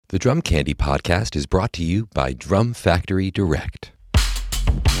The Drum Candy podcast is brought to you by Drum Factory Direct.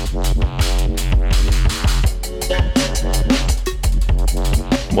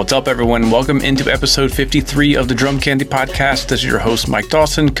 What's up, everyone? Welcome into episode 53 of the Drum Candy Podcast. This is your host, Mike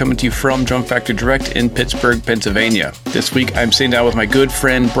Dawson, coming to you from Drum Factory Direct in Pittsburgh, Pennsylvania. This week, I'm sitting down with my good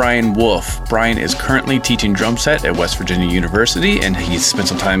friend, Brian Wolf. Brian is currently teaching drum set at West Virginia University, and he's spent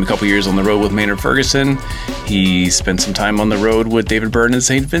some time, a couple years on the road with Maynard Ferguson. He spent some time on the road with David Byrne and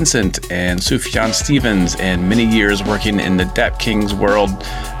St. Vincent and Sufjan Stevens, and many years working in the Dap Kings world,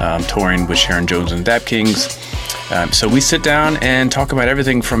 touring with Sharon Jones and Dap Kings. So we sit down and talk about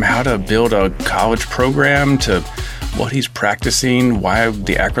everything from how to build a college program to what he's practicing, why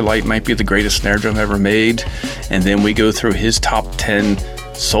the Acrolite might be the greatest snare drum ever made, and then we go through his top 10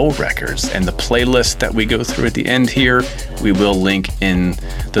 soul records. And the playlist that we go through at the end here, we will link in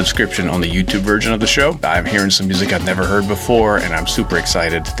the description on the YouTube version of the show. I'm hearing some music I've never heard before, and I'm super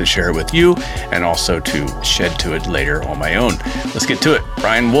excited to share it with you and also to shed to it later on my own. Let's get to it.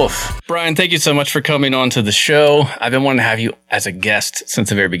 Brian Wolf. Brian, thank you so much for coming on to the show. I've been wanting to have you as a guest since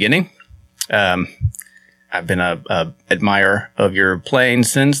the very beginning. I've been a admirer of your playing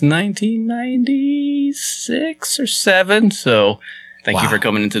since 1996 or 7, so thank you for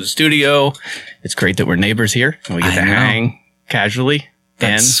coming into the studio. It's great that we're neighbors here and we get to hang casually.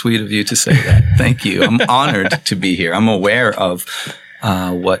 That's sweet of you to say that. Thank you. I'm honored to be here. I'm aware of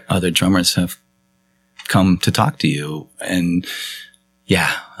what other drummers have come to talk to you. And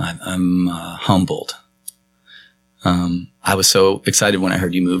yeah, I'm humbled. I was so excited when I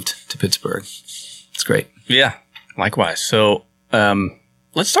heard you moved to Pittsburgh. It's great. Yeah, likewise. So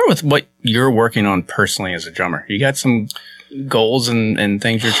let's start with what you're working on personally as a drummer. You got some goals and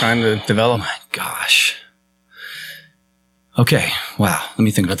things you're trying to develop? Oh my gosh. Okay. Wow. Let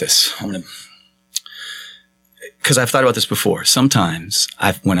me think about this. Because I've thought about this before. Sometimes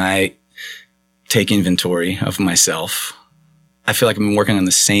when I take inventory of myself, I feel like I've been working on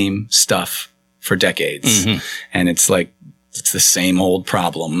the same stuff for decades. Mm-hmm. And it's like, it's the same old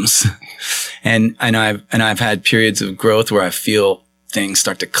problems. and I've had periods of growth where I feel things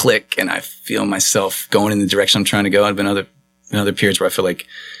start to click and I feel myself going in the direction I'm trying to go. I've been other periods where I feel like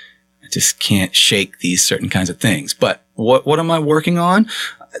I just can't shake these certain kinds of things. But what am I working on?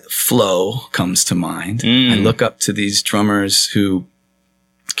 Flow comes to mind. I look up to these drummers who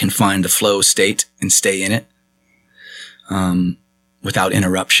can find the flow state and stay in it without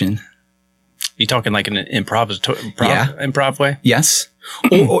interruption. You talking like an improv way? Yes.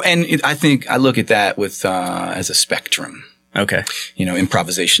 I think I look at that with as a spectrum. Okay.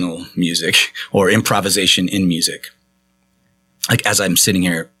 Improvisational music or improvisation in music. Like as I'm sitting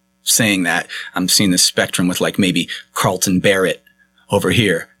here saying that, I'm seeing the spectrum with like maybe Carlton Barrett over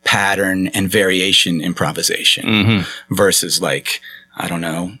here, pattern and variation improvisation versus like, I don't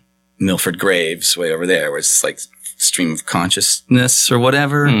know, Milford Graves way over there where it's like stream of consciousness or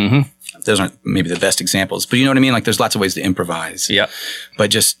whatever. Mm-hmm. Those aren't maybe the best examples, but you know what I mean? Like there's lots of ways to improvise. Yeah. But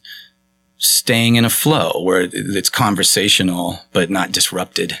just staying in a flow where it's conversational, but not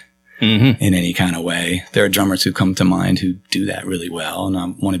disrupted. In any kind of way. There are drummers who come to mind who do that really well, and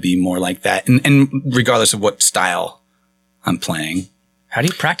I want to be more like that. And regardless of what style I'm playing. How do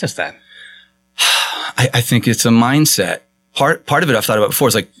you practice that? I think it's a mindset. Part of it I've thought about before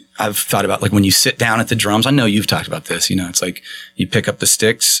is like, I've thought about like when you sit down at the drums, I know you've talked about this, it's like you pick up the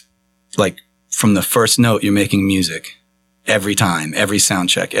sticks, like from the first note, you're making music every time, every sound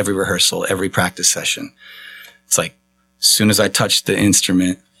check, every rehearsal, every practice session. It's like, as soon as I touch the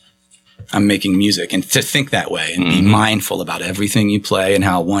instrument, I'm making music. And to think that way and be mindful about everything you play and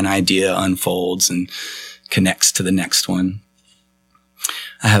how one idea unfolds and connects to the next one.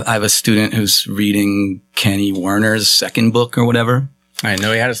 I have a student who's reading Kenny Werner's second book or whatever. I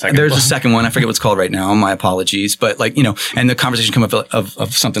know he had a second There's book. a second one. I forget what it's called right now. My apologies. But like, and the conversation come up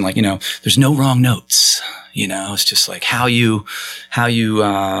of something like, there's no wrong notes. It's just like how you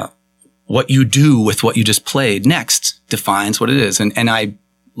what you do with what you just played next defines what it is. And I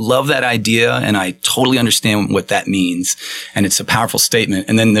love that idea and I totally understand what that means. And it's a powerful statement.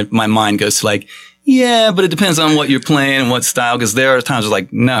 And then my mind goes to like, yeah, but it depends on what you're playing and what style. Because there are times where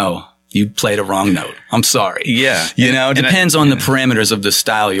like, no, you played a wrong note. I'm sorry. Yeah. It depends on the parameters of the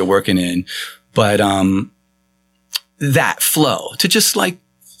style you're working in. But that flow to just like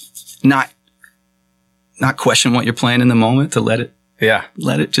not question what you're playing in the moment, to let it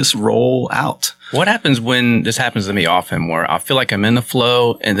just roll out. What happens when this happens to me often where I feel like I'm in the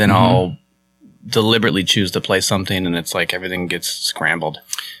flow and then I'll deliberately choose to play something and it's like everything gets scrambled?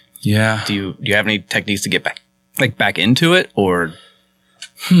 Yeah. Do you have any techniques to get back into it or?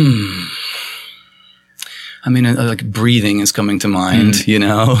 I mean, like breathing is coming to mind, you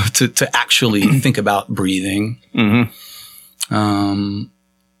know, to actually think about breathing.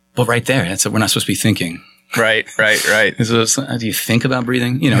 But right there, that's we're not supposed to be thinking. Right. So do you think about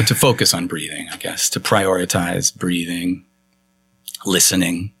breathing? You know, to focus on breathing, I guess, to prioritize breathing,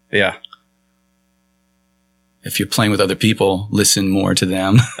 listening. Yeah. If you're playing with other people, listen more to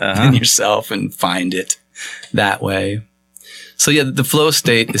them than yourself and find it that way. So yeah, the flow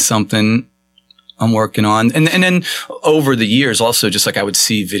state is something I'm working on. And then over the years also, just like I would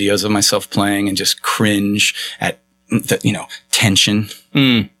see videos of myself playing and just cringe at the, you know, tension,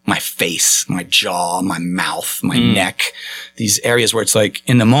 my face, my jaw, my mouth, my neck, these areas where it's like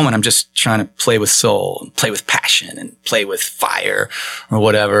in the moment, I'm just trying to play with soul and play with passion and play with fire or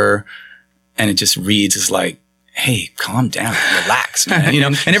whatever. And it just reads as like, hey, calm down, relax, man. You know,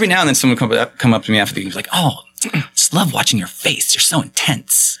 and every now and then someone come up to me after the game, like, oh, I just love watching your face. You're so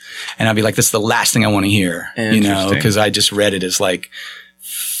intense. And I'll be like, this is the last thing I want to hear, you know, because I just read it as like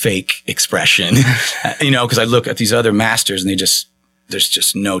fake expression, you know, because I look at these other masters and there's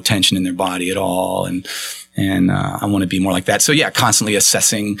just no tension in their body at all. And I want to be more like that. So yeah, constantly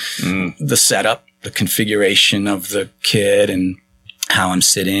assessing the setup, the configuration of the kit and how I'm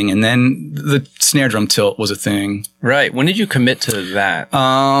sitting. And then the snare drum tilt was a thing. Right. When did you commit to that?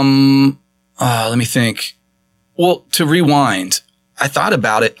 Let me think. Well, to rewind, I thought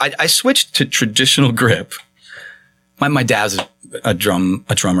about it. I switched to traditional grip. My dad's a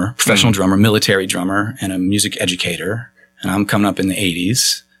drummer, professional drummer, military drummer, and a music educator. And I'm coming up in the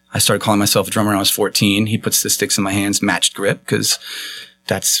 80s. I started calling myself a drummer when I was 14. He puts the sticks in my hands, matched grip, because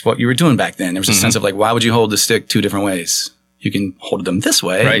that's what you were doing back then. There was a sense of like, why would you hold the stick two different ways? You can hold them this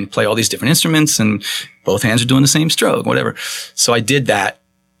way and play all these different instruments and both hands are doing the same stroke, whatever. So I did that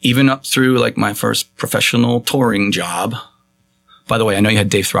even up through like my first professional touring job. By the way, I know you had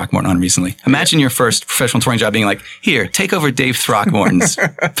Dave Throckmorton on recently. Imagine your first professional touring job being like, here, take over Dave Throckmorton's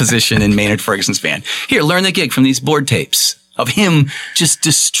position in Maynard Ferguson's band. Here, learn the gig from these board tapes of him just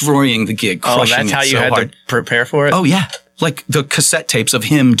destroying the gig, crushing it so hard. Oh, that's how you had to prepare for it? Oh, yeah. Like the cassette tapes of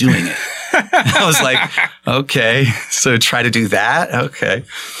him doing it. I was like, okay, so try to do that. Okay.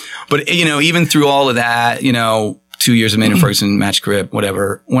 But, you know, even through all of that, you know, 2 years of Maynard Ferguson, match grip,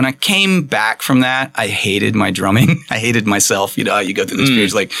 whatever. When I came back from that, I hated my drumming. I hated myself. You know, you go through this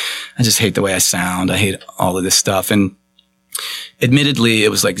period like, I just hate the way I sound. I hate all of this stuff. And admittedly, it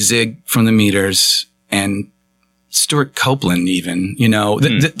was like Zig from the Meters and Stuart Copeland even, you know,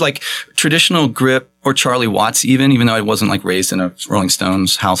 like traditional grip or Charlie Watts even though I wasn't like raised in a Rolling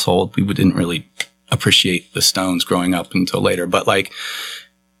Stones household, we didn't really appreciate the Stones growing up until later. But like,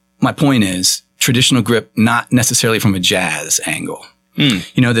 my point is traditional grip, not necessarily from a jazz angle. You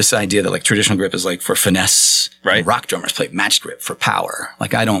know, this idea that like traditional grip is like for finesse, right? Rock drummers play matched grip for power.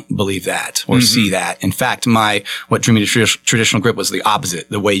 Like I don't believe that or see that. In fact, what drew me to traditional grip was the opposite.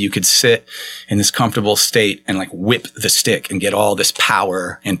 The way you could sit in this comfortable state and like whip the stick and get all this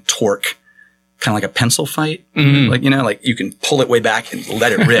power and torque, kind of like a pencil fight. Like, you know, like you can pull it way back and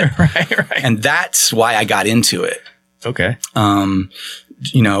let it rip. Right. And that's why I got into it. Okay.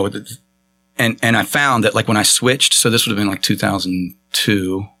 You know, and I found that like when I switched, so this would have been like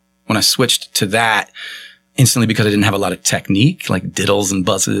 2002, when I switched to that instantly because I didn't have a lot of technique, like diddles and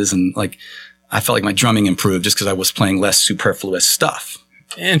buzzes and like, I felt like my drumming improved just because I was playing less superfluous stuff.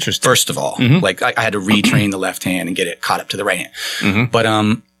 Interesting. First of all, like I had to retrain the left hand and get it caught up to the right hand. But,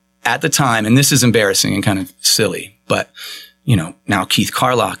 at the time, and this is embarrassing and kind of silly, but you know, now Keith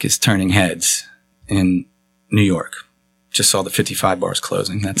Carlock is turning heads in New York. Just saw the 55 bars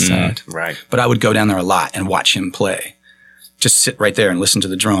closing. That's sad. Right. But I would go down there a lot and watch him play. Just sit right there and listen to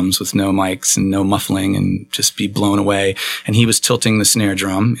the drums with no mics and no muffling and just be blown away. And he was tilting the snare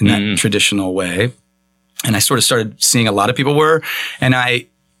drum in that traditional way. And I sort of started seeing a lot of people were. And I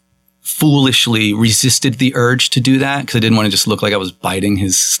foolishly resisted the urge to do that because I didn't want to just look like I was biting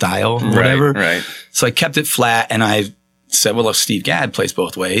his style or whatever. Right. So I kept it flat and I said, well, if Steve Gadd plays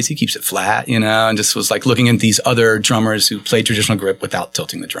both ways, he keeps it flat, you know, and just was like looking at these other drummers who played traditional grip without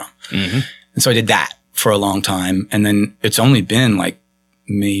tilting the drum. And so I did that for a long time. And then it's only been like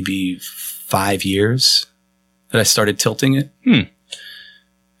maybe 5 years that I started tilting it.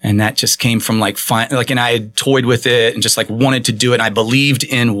 And that just came from like, and I had toyed with it and just like wanted to do it. And I believed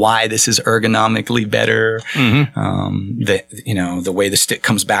in why this is ergonomically better. You know, the way the stick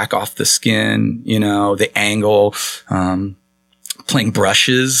comes back off the skin, you know, the angle, playing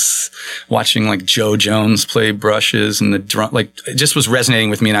brushes, watching like Joe Jones play brushes and the drum, like it just was resonating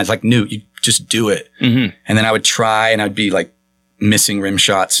with me. And I was like, Newt, you just do it. And then I would try and I'd be like missing rim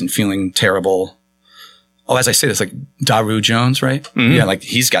shots and feeling terrible. Oh, as I say this, like Daru Jones, right? Yeah, like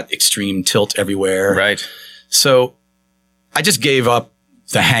he's got extreme tilt everywhere. Right. So I just gave up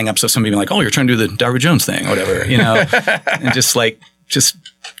the hangups of somebody being like, oh, you're trying to do the Darby Jones thing or whatever, you know, and just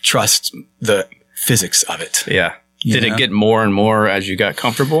trust the physics of it. Yeah. Did it get more and more as you got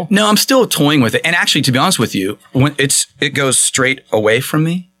comfortable? No, I'm still toying with it. And actually, to be honest with you, when it goes straight away from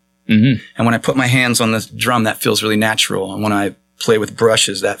me. Mm-hmm. And when I put my hands on the drum, that feels really natural. And when I play with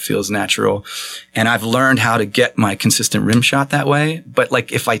brushes, that feels natural. And I've learned how to get my consistent rim shot that way. But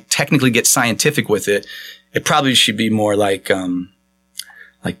like, if I technically get scientific with it, it probably should be more like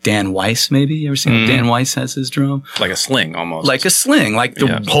Dan Weiss, maybe. You ever seen what Dan Weiss has his drum? Like a sling, almost. Like a sling, like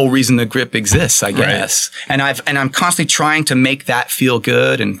the whole reason the grip exists, I guess. Right. And I'm constantly trying to make that feel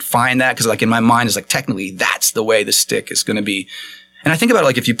good and find that, because like in my mind is like, technically that's the way the stick is going to be. And I think about it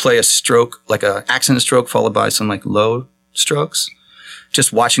like if you play a stroke, like a accented stroke followed by some like low strokes,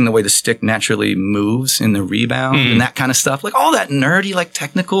 just watching the way the stick naturally moves in the rebound and that kind of stuff, like all that nerdy, like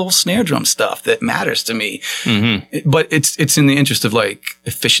technical snare drum stuff that matters to me. Mm-hmm. But it's in the interest of like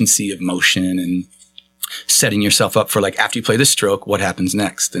efficiency of motion and setting yourself up for like, after you play this stroke, what happens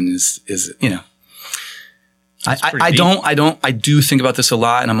next? And is, you know, I do think about this a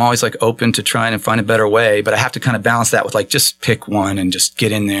lot, and I'm always like open to trying and find a better way, but I have to kind of balance that with like, just pick one and just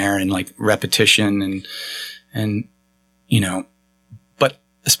get in there and like repetition and, you know,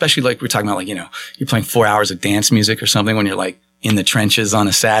 especially like we're talking about, like, you know, you're playing 4 hours of dance music or something when you're like in the trenches on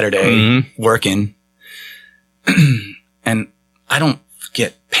a Saturday working. And I don't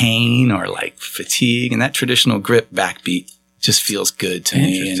get pain or like fatigue, and that traditional grip backbeat just feels good to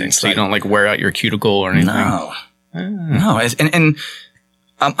me. And so you don't like wear out your cuticle or anything? No. No. And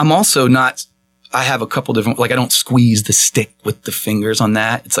I'm also not, I have a couple different, like I don't squeeze the stick with the fingers on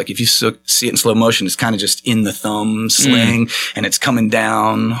that. It's like if you see it in slow motion, it's kind of just in the thumb sling and it's coming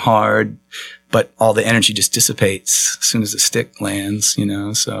down hard, but all the energy just dissipates as soon as the stick lands, you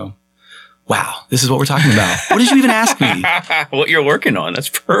know? So, wow, this is what we're talking about. What did you even ask me? What you're working on. That's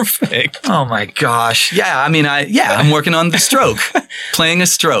perfect. Oh my gosh. Yeah. I mean, I'm working on the stroke, playing a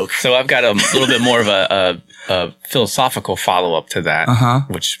stroke. So I've got a little bit more of a philosophical follow-up to that,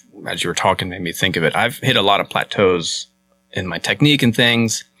 which, as you were talking, made me think of it. I've hit a lot of plateaus in my technique and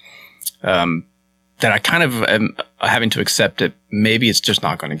things that I kind of am having to accept that maybe it's just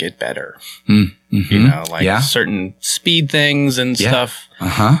not going to get better. Mm-hmm. You know, like certain speed things and stuff.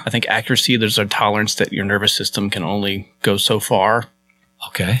 I think accuracy, there's a tolerance that your nervous system can only go so far.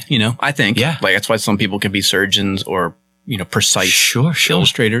 Okay. You know, I think. Yeah. Like that's why some people can be surgeons or, you know, precise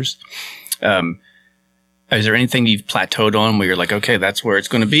illustrators. Is there anything you've plateaued on where you're like, okay, that's where it's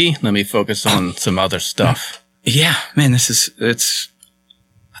going to be. Let me focus on some other stuff. Yeah, man,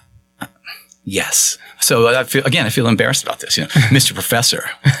 yes. So I feel embarrassed about this. You know, Mr. Professor,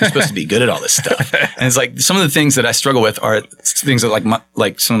 you're supposed to be good at all this stuff. And it's like some of the things that I struggle with are things that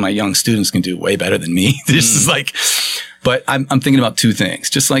like some of my young students can do way better than me. This is like, but I'm thinking about two things,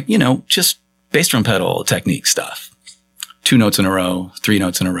 just like, you know, just bass drum pedal technique stuff, 2 notes in a row, 3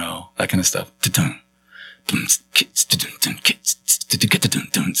 notes in a row, that kind of stuff.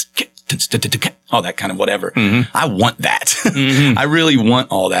 All that kind of whatever. I want that. I really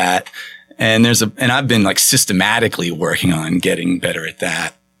want all that. And I've been like systematically working on getting better at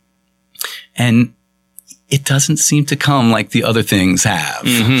that. And it doesn't seem to come like the other things have,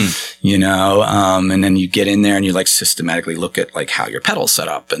 you know? And then you get in there and you like systematically look at like how your pedal's set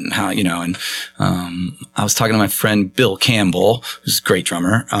up and how, you know, and, I was talking to my friend Bill Campbell, who's a great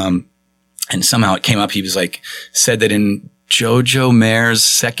drummer. And somehow it came up, he was like, said that in Jojo Mare's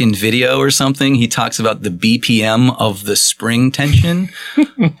second video or something, he talks about the BPM of the spring tension.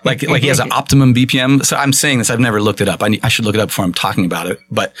 like he has an optimum BPM. So I'm saying this, I've never looked it up. I should look it up before I'm talking about it.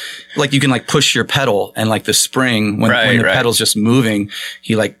 But like you can like push your pedal and like the spring, when the pedal's just moving,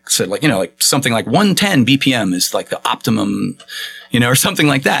 he like said like, you know, like something like 110 BPM is like the optimum, you know, or something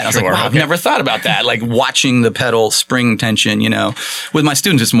like that. I was like, wow, I've never thought about that. Like watching the pedal spring tension, you know, with my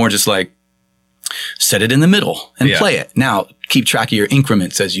students, it's more just like, set it in the middle and play it. Now, keep track of your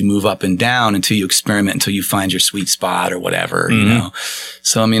increments as you move up and down until you experiment, until you find your sweet spot or whatever, you know?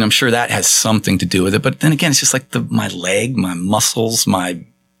 So, I mean, I'm sure that has something to do with it. But then again, it's just like my leg, my muscles, my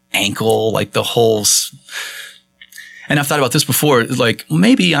ankle, like the whole. And I've thought about this before, like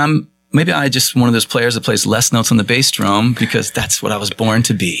maybe I just one of those players that plays less notes on the bass drum because that's what I was born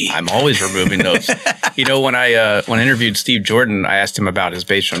to be. I'm always removing notes. You know, when I interviewed Steve Jordan, I asked him about his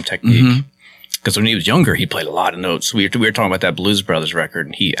bass drum technique. Because when he was younger, he played a lot of notes. We were talking about that Blues Brothers record,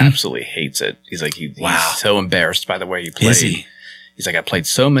 and he absolutely hates it. He's like, he's so embarrassed by the way he played. Is he? He's like, I played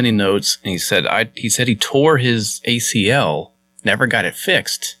so many notes, and he said he tore his ACL, never got it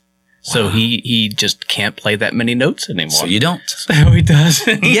fixed. So he just can't play that many notes anymore. So you don't. So he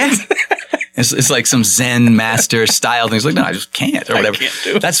doesn't. Yes. It's like some Zen master style thing. He's like, no, I just can't or whatever. Can't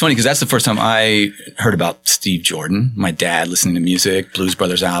do it. That's funny because that's the first time I heard about Steve Jordan. My dad listening to music, Blues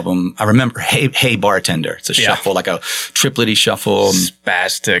Brothers album. I remember Hey Bartender. It's a shuffle, like a triplety shuffle.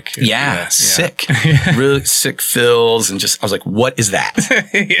 Spastic. Yeah, sick. Really sick fills. And just, I was like, what is that?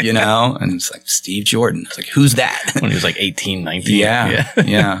 You know? And it's like, Steve Jordan. I was like, who's that? When he was like 18, 19.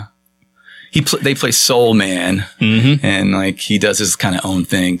 Yeah. They play Soul Man, and like he does his kind of own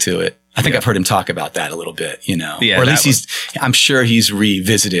thing to it. I think I've heard him talk about that a little bit, you know, Yeah, or at least I'm sure he's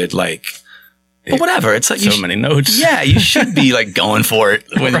revisited like, but whatever. It's like so many notes. Yeah, you should be like going for it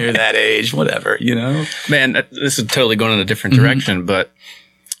when you're that age, whatever, you know. Man, this is totally going in a different direction, but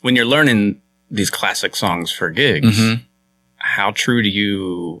when you're learning these classic songs for gigs, how true do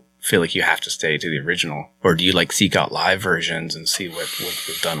you feel like you have to stay to the original, or do you like seek out live versions and see what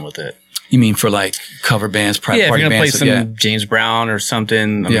was done with it? You mean for like cover bands, private party bands? If you're going to play some James Brown or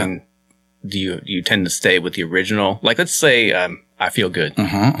something, I mean, do you tend to stay with the original? Like, let's say I Feel Good.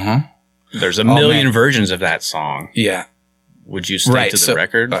 There's a million versions of that song. Yeah. Would you stay to the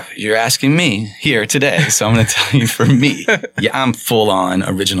record? You're asking me here today, so I'm going to tell you for me. Yeah, I'm full on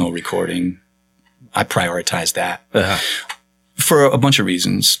original recording. I prioritize that for a bunch of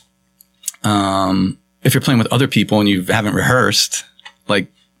reasons. If you're playing with other people and you haven't rehearsed, like,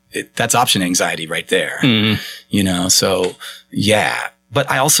 that's option anxiety right there, you know? So yeah, but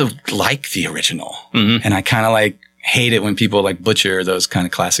I also like the original and I kind of like hate it when people like butcher those kind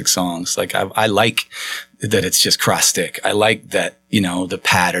of classic songs. Like I like that it's just cross stick. I like that, you know, the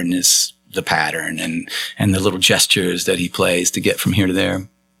pattern is the pattern and the little gestures that he plays to get from here to there.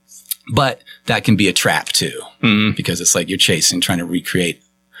 But that can be a trap too, because it's like you're trying to recreate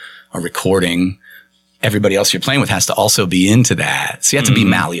a recording. Everybody else you're playing with has to also be into that. So you have to be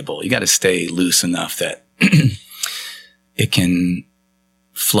malleable. You got to stay loose enough that it can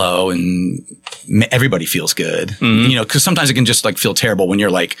flow and everybody feels good. You know, cause sometimes it can just like feel terrible when you're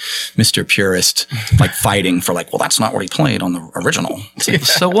like Mr. Purist, like fighting for like, well, that's not what he played on the original. It's like,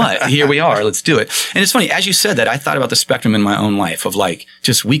 so what? Here we are. Let's do it. And it's funny, as you said that, I thought about the spectrum in my own life of like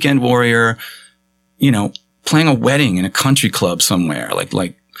just weekend warrior, you know, playing a wedding in a country club somewhere, like,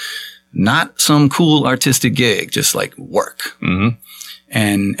 not some cool artistic gig, just like work. And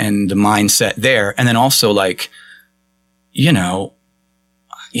the mindset there. And then also like, you know,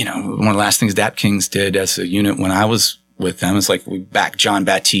 one of the last things Dap Kings did as a unit when I was with them is like we backed John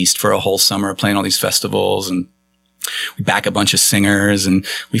Baptiste for a whole summer playing all these festivals, and we back a bunch of singers and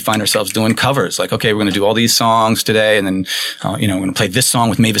we find ourselves doing covers. Like, okay, we're going to do all these songs today. And then, you know, we're going to play this song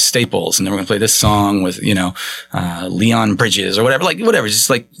with Mavis Staples. And then we're going to play this song with, you know, Leon Bridges or whatever, like whatever. It's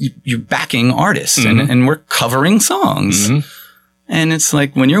just like you're backing artists and we're covering songs. And it's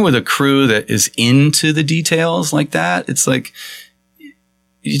like when you're with a crew that is into the details like that, it's like,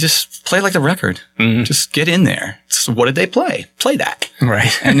 you just play like the record. Just get in there. So what did they play? Play that.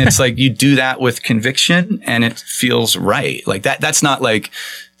 Right. And it's like you do that with conviction and it feels right. Like that's not like,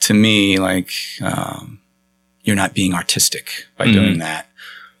 to me, like, you're not being artistic by doing that.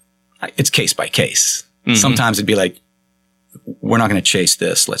 It's case by case. Sometimes it'd be like, we're not going to chase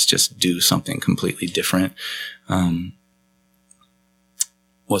this. Let's just do something completely different.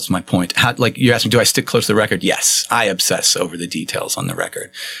 What's my point? Like you're asking, do I stick close to the record? Yes. I obsess over the details on the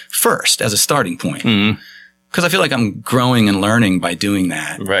record first as a starting point. Because I feel like I'm growing and learning by doing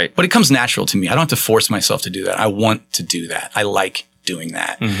that. Right. But it comes natural to me. I don't have to force myself to do that. I want to do that. I like doing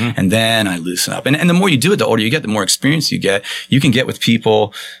that. And then I loosen up. And the more you do it, the older you get, the more experience you get. You can get with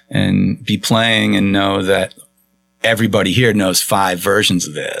people and be playing and know that everybody here knows 5 versions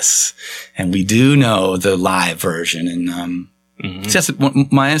of this. And we do know the live version. And, so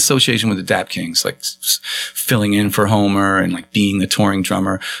that's my association with the Dap Kings, like filling in for Homer and like being the touring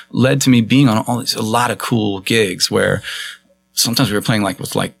drummer, led to me being on a lot of cool gigs where sometimes we were playing like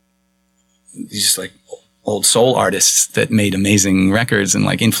with like these like old soul artists that made amazing records and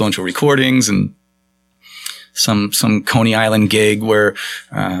like influential recordings, and some Coney Island gig where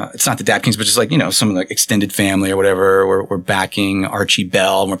it's not the Dap Kings, but just like, you know, some of the extended family or whatever. We're backing Archie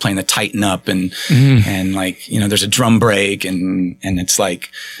Bell and we're playing the Tighten Up and like, you know, there's a drum break and it's like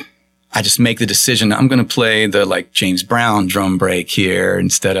I just make the decision, I'm going to play the like James Brown drum break here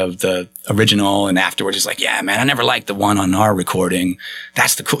instead of the original. And afterwards it's like, yeah, man, I never liked the one on our recording.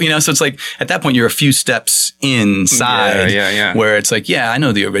 That's the cool, you know? So it's like at that point you're a few steps inside where it's like, yeah, I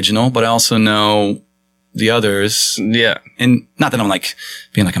know the original, but I also know the others. Yeah. And not that I'm like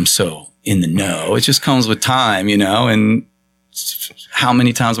being like, I'm so in the know. It just comes with time, you know? And how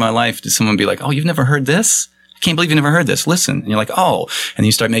many times in my life did someone be like, oh, you've never heard this? I can't believe you never heard this. Listen. And you're like, oh, and then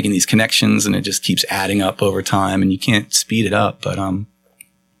you start making these connections and it just keeps adding up over time and you can't speed it up. But,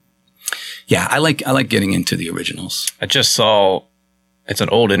 Yeah, I like getting into the originals. I just saw, it's an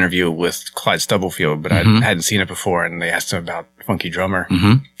old interview with Clyde Stubblefield, but I hadn't seen it before, and they asked him about Funky Drummer.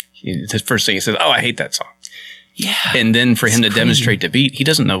 The first thing he said, I hate that song. Yeah. And then for him to demonstrate the beat, he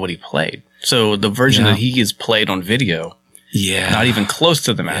doesn't know what he played. So the version that he has played on video, not even close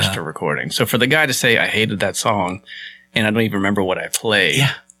to the master recording. So for the guy to say, I hated that song, and I don't even remember what I played.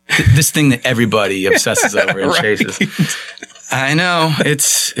 Yeah. This thing that everybody obsesses over and chases. I know.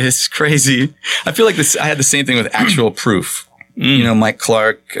 It's crazy. I feel like this. I had the same thing with Actual Proof. You know, Mike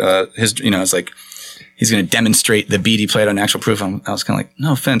Clark, it's like, he's going to demonstrate the beat he played on Actual Proof. I was kind of like,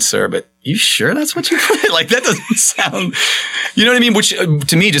 no offense, sir, but you sure that's what you played? Like, that doesn't sound, you know what I mean? Which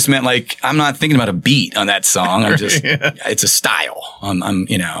to me just meant like, I'm not thinking about a beat on that song. I'm just, it's a style.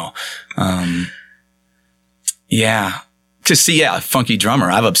 To see, Funky Drummer,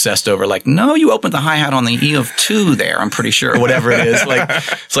 I've obsessed over like, no, you opened the hi-hat on the E of 2 there, I'm pretty sure, or whatever it is. Like,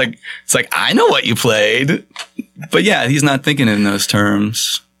 it's like, I know what you played. But yeah, he's not thinking in those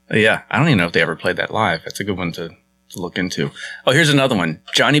terms. Yeah, I don't even know if they ever played that live. That's a good one to look into. Oh, here's another one.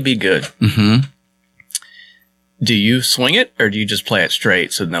 Johnny B. Good. Do you swing it, or do you just play it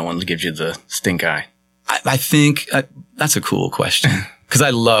straight so no one gives you the stink eye? I think that's a cool question. Because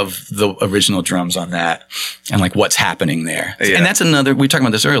I love the original drums on that and like what's happening there. Yeah. And that's another, we were talking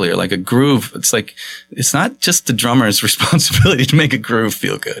about this earlier, like a groove. It's like, it's not just the drummer's responsibility to make a groove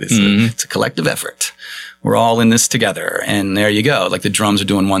feel good. It's a collective effort. We're all in this together. And there you go. Like the drums are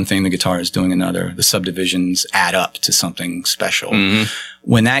doing one thing, the guitar is doing another. The subdivisions add up to something special.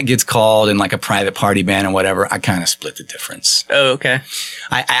 When that gets called in like a private party band or whatever, I kind of split the difference. Oh, okay.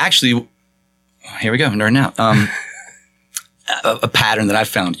 I actually, here we go, nerding out. A pattern that I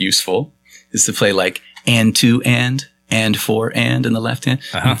found useful is to play like and 2 and 4 and in the left hand.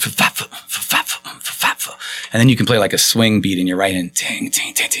 And then you can play like a swing beat in your right hand. Ting,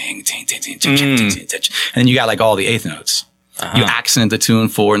 ting, ting, ting, ting, ting, ting, ting, ting, ting, ting. And then you got like all the eighth notes. You accent the 2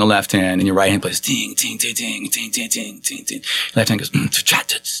 and 4 in the left hand, and your right hand plays ting, ting, ting, ting, ting, ting, ting, ting, ting. Left hand goes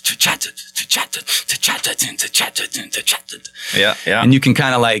yeah. And you can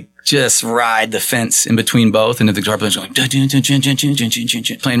kind of like just ride the fence in between both, and if the guitar player's going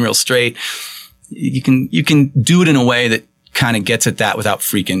playing real straight, you can do it in a way that kind of gets at that without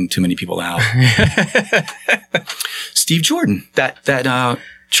freaking too many people out. Steve Jordan, that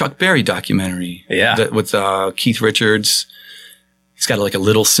Chuck Berry documentary, with Keith Richards. He's got like a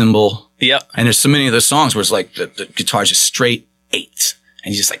little cymbal. Yep. And there's so many of those songs where it's like the guitar's just straight 8s.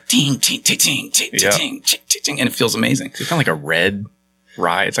 And he's just like ting, ting, ting, ting, ting, ting, ting, ting, and it feels amazing. It's kind of like a red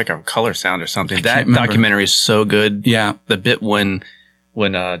rye. It's like a color sound or something. That documentary is so good. Yeah. The bit when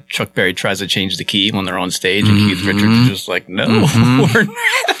Chuck Berry tries to change the key when they're on stage, and Keith Richards is just like, no, we're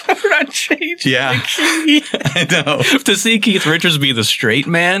not changing the key. I know. To see Keith Richards be the straight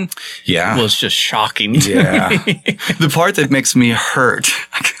man was just shocking to me. The part that makes me hurt,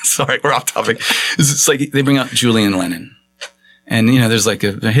 sorry, we're off topic, is it's like they bring up Julian Lennon. And, there's like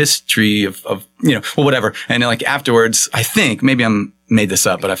a history of whatever. And like afterwards, I think, maybe I'm made this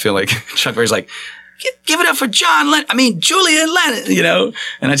up, but I feel like Chuck Berry's like, give it up for Julian Lennon,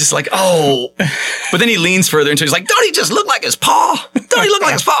 And I just like, oh. But then he leans further into it. He's like, don't he just look like his paw? Don't he look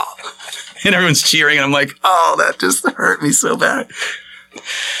like his paw? And everyone's cheering, and I'm like, oh, that just hurt me so bad.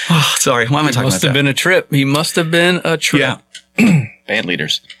 Oh, sorry. Why am I talking about that? Must have been a trip. He must have been a trip. Yeah. Band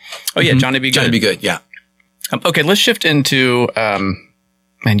leaders. Oh, yeah, Johnny B. Good. Johnny B. Good, yeah. Okay, let's shift into,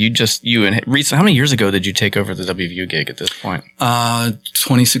 you and recent. How many years ago did you take over the WVU gig at this point?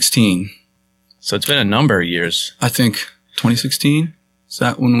 2016. So it's been a number of years. I think 2016. Is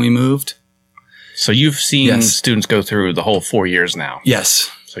that when we moved? So you've seen students go through the whole 4 years now. Yes.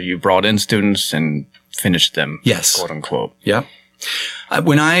 So you brought in students and finished them. Yes. Quote unquote. Yep.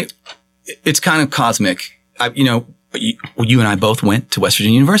 It's kind of cosmic. You and I both went to West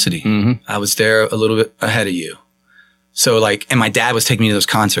Virginia University. I was there a little bit ahead of you. So and my dad was taking me to those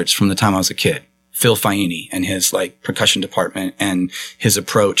concerts from the time I was a kid. Phil Faini and his percussion department and his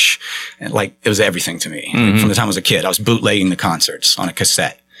approach, and it was everything to me. From the time I was a kid, I was bootlegging the concerts on a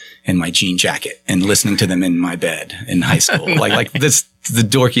cassette in my jean jacket and listening to them in my bed in high school. This the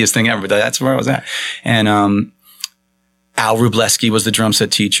dorkiest thing ever, but that's where I was at. And Al Rubleski was the drum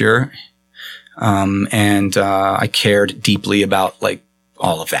set teacher. And I cared deeply about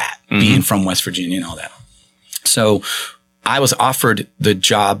all of that, being from West Virginia and all that. So I was offered the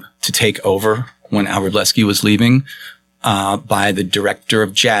job to take over when Al Rubleski was leaving, by the director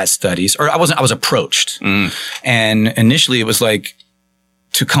of jazz studies, or I was approached. And initially it was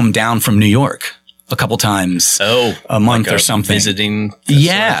to come down from New York. a couple times a month or something. Visiting.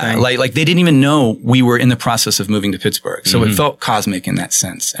 Yeah. Sort of like they didn't even know we were in the process of moving to Pittsburgh. So it felt cosmic in that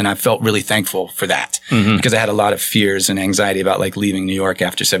sense. And I felt really thankful for that because I had a lot of fears and anxiety about like leaving New York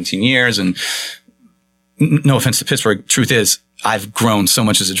after 17 years. And no offense to Pittsburgh. Truth is, I've grown so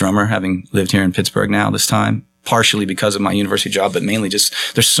much as a drummer, having lived here in Pittsburgh now this time, partially because of my university job, but mainly just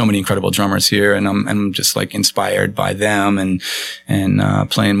there's so many incredible drummers here, and I'm just like inspired by them and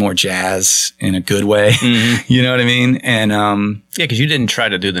playing more jazz in a good way. You know what I mean? And yeah, because you didn't try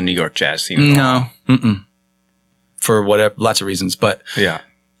to do the New York jazz scene. No, for whatever, lots of reasons, but yeah,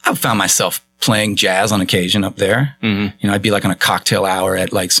 I found myself playing jazz on occasion up there. You know, I'd be like on a cocktail hour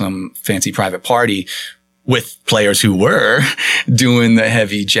at like some fancy private party with players who were doing the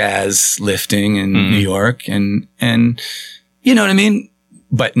heavy jazz lifting in New York and you know what I mean?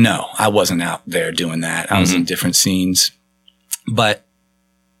 But no, I wasn't out there doing that. I was in different scenes. But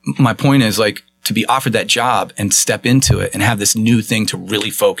my point is like to be offered that job and step into it and have this new thing to really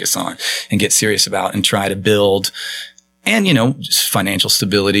focus on and get serious about and try to build and, you know, just financial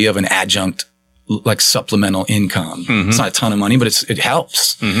stability of an adjunct like supplemental income. It's not a ton of money, but it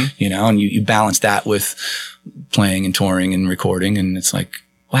helps, you know, and you balance that with playing and touring and recording. And it's like,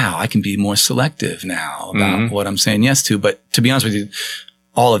 wow, I can be more selective now about what I'm saying yes to. But to be honest with you,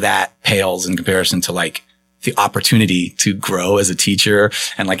 all of that pales in comparison to like the opportunity to grow as a teacher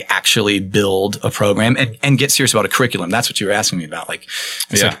and like actually build a program and get serious about a curriculum. That's what you were asking me about. Like,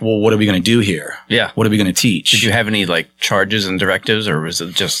 it's like, well, what are we going to do here? Yeah. What are we going to teach? Did you have any like charges and directives, or was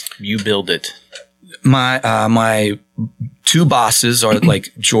it just you build it? My two bosses are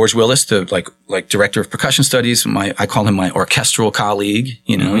like George Willis, the like director of percussion studies. I call him my orchestral colleague.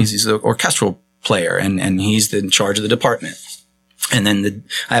 You know, he's the orchestral player and he's in charge of the department. And then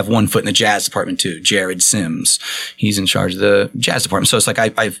I have one foot in the jazz department too, Jared Sims. He's in charge of the jazz department. So it's like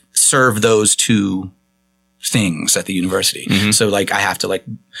I've served those two things at the university. So like I have to like,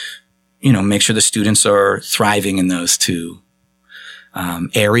 you know, make sure the students are thriving in those two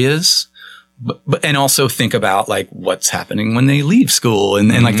areas. But and also think about like what's happening when they leave school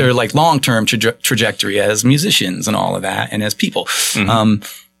and like their like long-term trajectory as musicians and all of that and as people.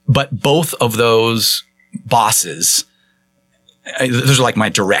 But both of those bosses, those are like my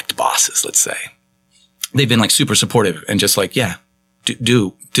direct bosses, let's say. They've been like super supportive and just like, yeah,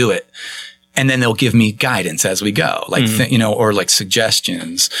 do it. And then they'll give me guidance as we go, like, you know, or like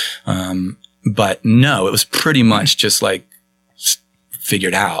suggestions. But no, it was pretty much just like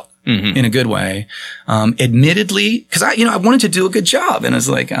figured out. In a good way. Admittedly, cause I wanted to do a good job. And I was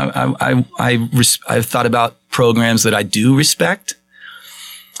like, I've thought about programs that I do respect,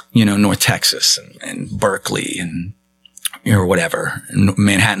 you know, North Texas and Berkeley and, you know, whatever,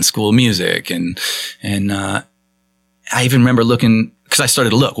 Manhattan School of Music. And I even remember looking, cause I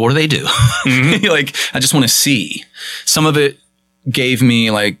started to look, what do they do? Like, I just want to see. Some of it gave me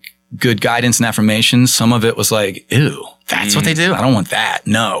like good guidance and affirmations. Some of it was like, ew, that's what they do? I don't want that.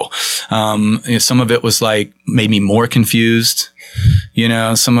 No. You know, some of it was like, made me more confused. You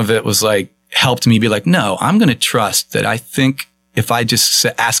know, some of it was like, helped me be like, no, I'm going to trust that I think if I just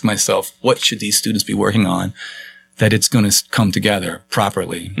ask myself, what should these students be working on, that it's going to come together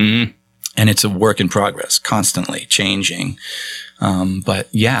properly. And it's a work in progress, constantly changing. But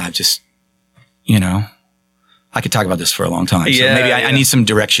yeah, just, you know, I could talk about this for a long time. So maybe I need some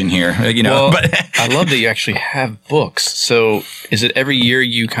direction here, you know. Well, but I love that you actually have books. So is it every year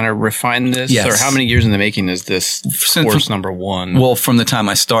you kind of refine this? Yes. Or how many years in the making is this course number one? Well, from the time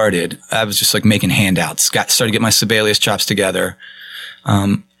I started, I was just like making handouts, started to get my Sibelius chops together.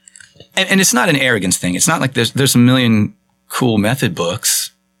 And it's not an arrogance thing. It's not like there's a million cool method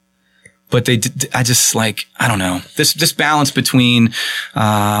books, but I just like, I don't know, this balance between,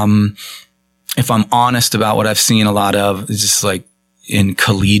 if I'm honest about what I've seen a lot of, it's just like in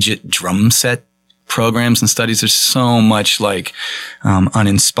collegiate drum set programs and studies, there's so much like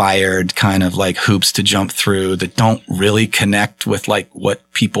uninspired kind of like hoops to jump through that don't really connect with like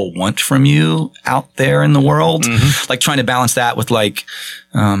what people want from you out there in the world. Like trying to balance that with like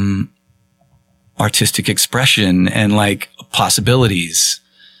artistic expression and like possibilities.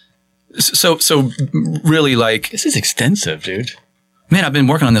 So really like, this is extensive, dude. Man, I've been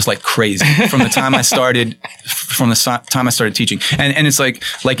working on this like crazy from the time I started, teaching. And it's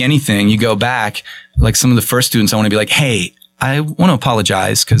like anything, you go back, like some of the first students, I want to be like, hey, I want to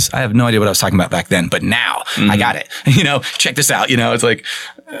apologize because I have no idea what I was talking about back then, but now I got it. You know, check this out. You know, it's like,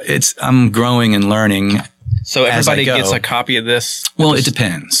 I'm growing and learning. So everybody gets a copy of this? Well, it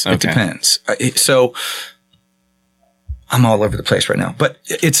depends. Okay. It depends. So I'm all over the place right now, but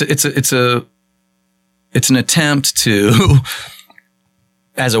it's an attempt to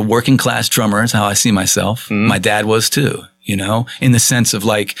as a working class drummer is how I see myself. My dad was too, you know, in the sense of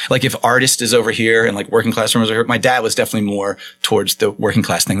like if artist is over here and like working class drummers are here, my dad was definitely more towards the working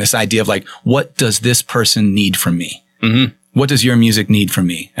class thing. This idea of like, what does this person need from me? What does your music need from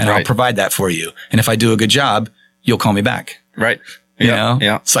me? And I'll provide that for you. And if I do a good job, you'll call me back. Right. You know?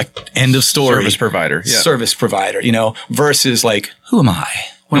 Yeah. It's like end of story. Service provider. Yeah. Service provider, you know, versus like, who am I?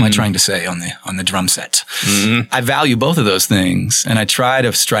 What am I trying to say on the drum set? I value both of those things and I try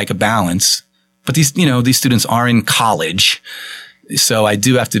to strike a balance, but these students are in college. So I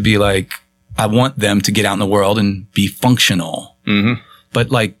do have to be like, I want them to get out in the world and be functional. But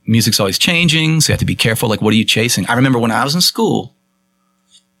like music's always changing. So you have to be careful. Like, what are you chasing? I remember when I was in school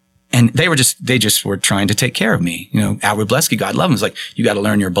and they just were trying to take care of me. You know, Al Wroblewski, God love him, was like, you got to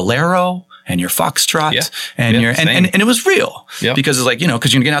learn your bolero and your foxtrot and it was real because it's like, you know,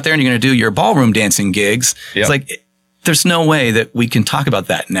 cause you're gonna get out there and you're going to do your ballroom dancing gigs. It's like, there's no way that we can talk about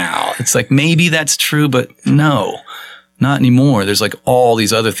that now. It's like, maybe that's true, but no, not anymore. There's like all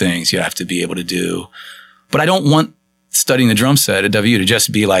these other things you have to be able to do, but I don't want studying the drum set at WU to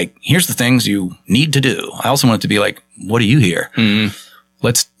just be like, here's the things you need to do. I also want it to be like, what do you hear?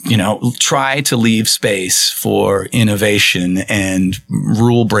 Let's, you know, try to leave space for innovation and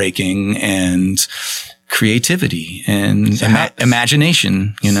rule breaking and creativity and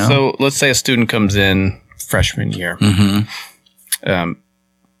imagination, you know? So let's say a student comes in freshman year.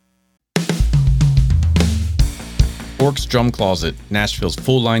 Forks Drum Closet, Nashville's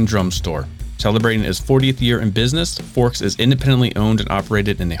full-line drum store. Celebrating its 40th year in business, Forks is independently owned and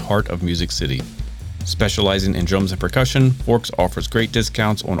operated in the heart of Music City. Specializing in drums and percussion, Forks offers great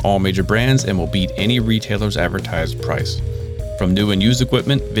discounts on all major brands and will beat any retailer's advertised price. From new and used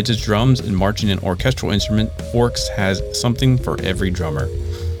equipment, vintage drums, and marching and orchestral instrument, Forks has something for every drummer.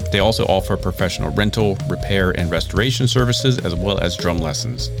 They also offer professional rental, repair, and restoration services, as well as drum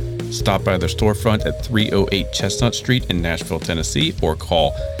lessons. Stop by their storefront at 308 Chestnut Street in Nashville, Tennessee, or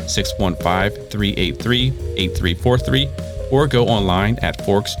call 615-383-8343, or go online at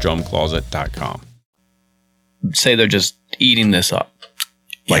forksdrumcloset.com. Say they're just eating this up,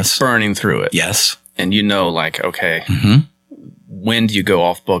 like burning through it. Yes. And you know, like, okay, when do you go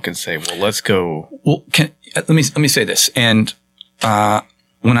off book and say, well, let's go? Well, let me say this. And,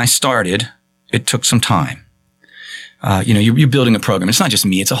 when I started, it took some time. You know, you're building a program. It's not just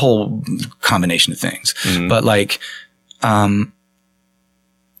me. It's a whole combination of things. But like,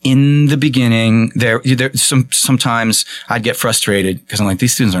 in the beginning, sometimes I'd get frustrated because I'm like,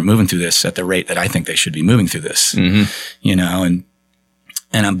 these students aren't moving through this at the rate that I think they should be moving through this, you know, and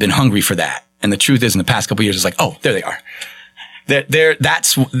I've been hungry for that. And the truth is in the past couple of years, it's like, oh, there they are.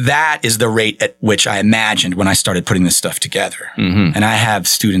 That is the rate at which I imagined when I started putting this stuff together. And I have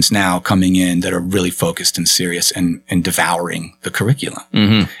students now coming in that are really focused and serious and devouring the curriculum.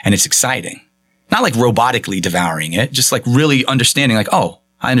 And it's exciting. Not like robotically devouring it, just like really understanding like, oh,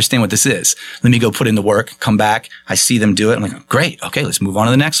 I understand what this is. Let me go put in the work, come back. I see them do it. I'm like, great. Okay, let's move on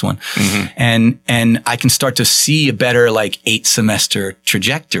to the next one. And I can start to see a better like 8-semester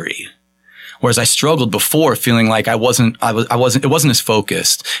trajectory. Whereas I struggled before feeling like it wasn't as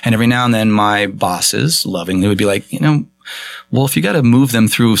focused. And every now and then my bosses lovingly would be like, you know, well, if you got to move them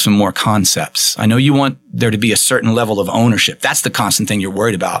through some more concepts, I know you want there to be a certain level of ownership. That's the constant thing you're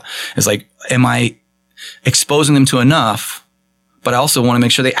worried about. Is like, am I exposing them to enough? But I also want to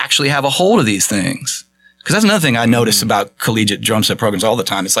make sure they actually have a hold of these things. Because that's another thing I notice about collegiate drum set programs all the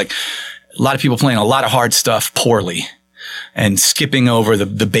time. It's like a lot of people playing a lot of hard stuff poorly and skipping over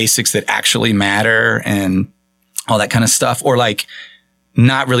the basics that actually matter and all that kind of stuff. Or like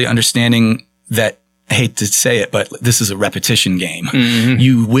not really understanding that, I hate to say it, but this is a repetition game.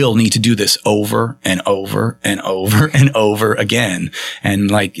 You will need to do this over and over and over and over again.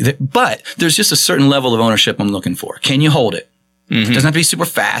 And like, but there's just a certain level of ownership I'm looking for. Can you hold it? Doesn't have to be super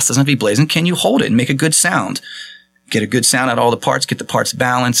fast. Doesn't have to be blazing. Can you hold it and make a good sound? Get a good sound out of all the parts. Get the parts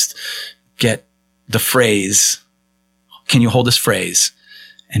balanced. Get the phrase. Can you hold this phrase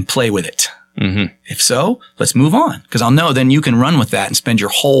and play with it? If so, let's move on. Because I'll know then you can run with that and spend your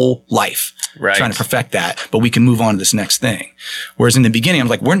whole life trying to perfect that. But we can move on to this next thing. Whereas in the beginning, I'm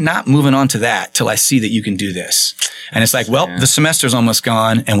like, we're not moving on to that till I see that you can do this. And it's like, well, the semester's almost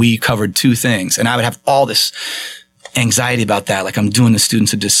gone and we covered 2 things. And I would have all this anxiety about that. Like I'm doing the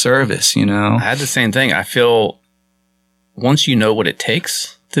students a disservice, you know? I had the same thing. I feel once you know what it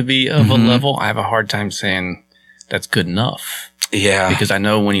takes to be of a level, I have a hard time saying that's good enough. Yeah. Because I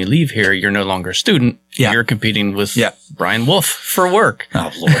know when you leave here, you're no longer a student. Yeah. You're competing with Yeah. Brian Wolf for work.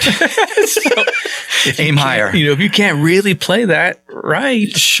 Oh, Lord. Aim higher. You know, if you can't really play that right.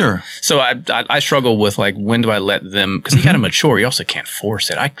 Sure. So I struggle with like, when do I let them, because you got to mature. You also can't force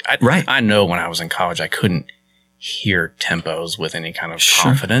it. Right. I know when I was in college, I couldn't hear tempos with any kind of Sure,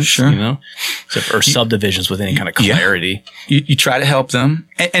 confidence, sure. you know, or subdivisions with any kind of clarity. You try to help them.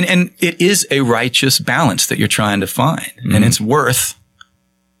 And it is a righteous balance that you're trying to find. And it's worth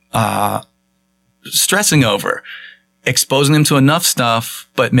stressing over, exposing them to enough stuff,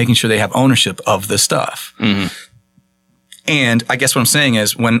 but making sure they have ownership of the stuff. And I guess what I'm saying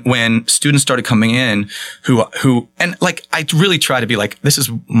is when students started coming in who, and like, I really try to be like, this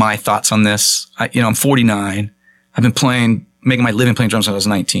is my thoughts on this. I'm 49. I've been making my living playing drums since I was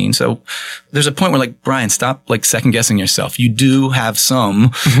 19. So there's a point where like, Brian, stop like second guessing yourself. You do have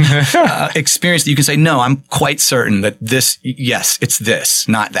some experience that you can say, no, I'm quite certain that yes, it's this,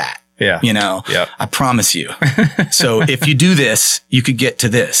 not that. Yeah. You know, yeah. I promise you. So if you do this, you could get to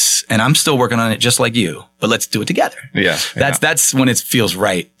this, and I'm still working on it just like you, but let's do it together. Yeah. That's when it feels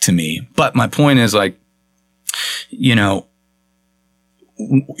right to me. But my point is like, you know,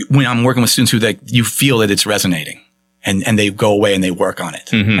 when I'm working with students who you feel that it's resonating and they go away and they work on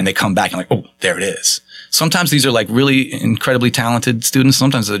it and they come back and like, oh, there it is. Sometimes these are like really incredibly talented students.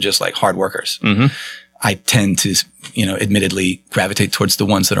 Sometimes they're just like hard workers. I tend to, admittedly gravitate towards the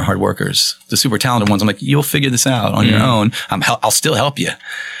ones that are hard workers. The super talented ones, I'm like, you'll figure this out on your own. I'll still help you.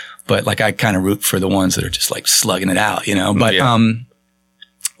 But like, I kind of root for the ones that are just like slugging it out, but,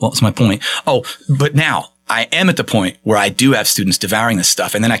 what was my point? Oh, but now I am at the point where I do have students devouring this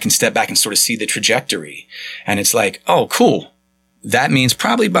stuff, and then I can step back and sort of see the trajectory. And it's like, oh, cool. That means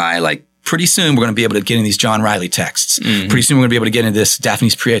probably by like pretty soon we're going to be able to get in these John Riley texts. Pretty soon we're going to be able to get into this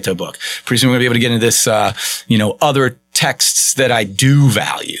Daphne's Prieto book. Pretty soon we're going to be able to get into this, other texts that I do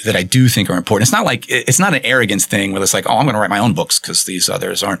value, that I do think are important. It's not like, it's not an arrogance thing where it's like, oh, I'm going to write my own books because these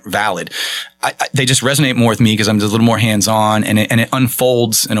others aren't valid. They just resonate more with me because I'm just a little more hands-on, and it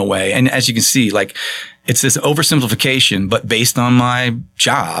unfolds in a way. And as you can see, like, it's this oversimplification, but based on my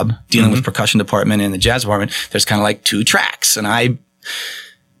job dealing with percussion department and the jazz department, there's kind of like two tracks, and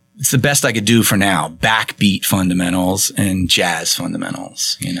it's the best I could do for now. Backbeat fundamentals and jazz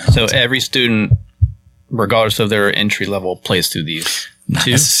fundamentals, So every student, regardless of their entry level, plays through these. Not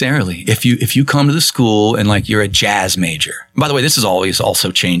necessarily. If you come to the school and like you're a jazz major. By the way, this is always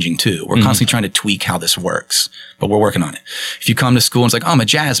also changing too. We're constantly trying to tweak how this works, but we're working on it. If you come to school and it's like, oh, I'm a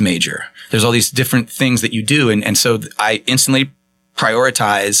jazz major. There's all these different things that you do. And so I instantly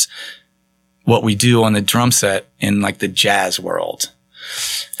prioritize what we do on the drum set in like the jazz world.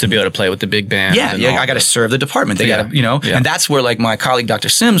 To be able to play with the big band. Yeah. I got to serve the department. They got to, and that's where like my colleague, Dr.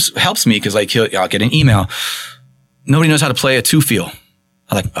 Sims, helps me because like I'll get an email. Nobody knows how to play a two feel.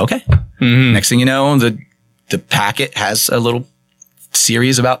 I'm like, okay. Next thing you know, the packet has a little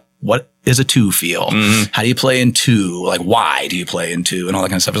series about what is a two feel. How do you play in two? Like, why do you play in two? And all that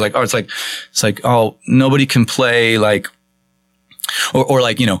kind of stuff. It's like, oh, nobody can play like, or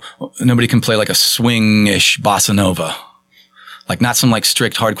like, nobody can play like a swing-ish bossa nova. Like not some like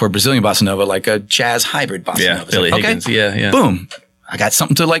strict hardcore Brazilian bossa nova, like a jazz hybrid bossa nova. Yeah, Billy Higgins. Yeah. Boom. I got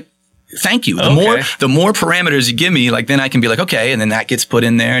something to like, thank you. The more parameters you give me, like then I can be like, okay. And then that gets put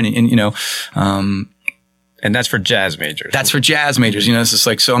in there and that's for jazz majors. That's for jazz majors. It's just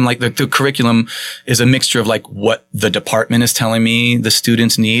like, so I'm like, the curriculum is a mixture of like what the department is telling me the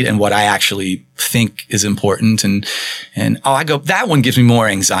students need and what I actually think is important. And I go, that one gives me more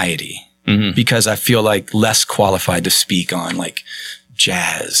anxiety because I feel like less qualified to speak on like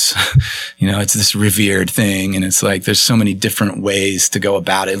jazz. It's this revered thing. And it's like, there's so many different ways to go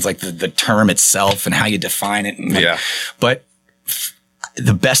about it. It's like the term itself and how you define it. But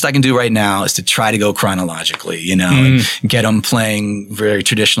the best I can do right now is to try to go chronologically, and get them playing very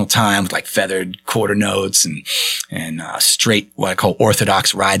traditional time with like feathered quarter notes and straight, what I call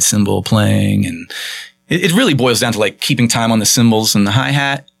orthodox ride cymbal playing. And it really boils down to like keeping time on the cymbals and the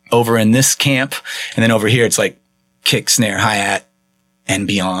hi-hat over in this camp. And then over here, it's like kick, snare, hi-hat and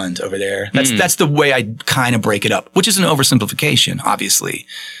beyond over there. That's the way I kind of break it up, which is an oversimplification, obviously.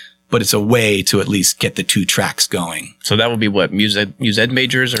 But it's a way to at least get the two tracks going. So that would be what, music ed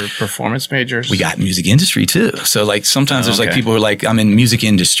majors or performance majors? We got music industry too. So like sometimes there's like people who are like, I'm in music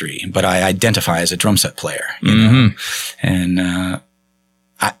industry, but I identify as a drum set player, know? And I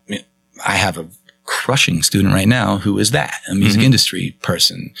have a crushing student right now who is that, a music industry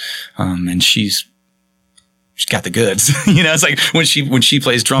person. And she's got the goods. It's like when she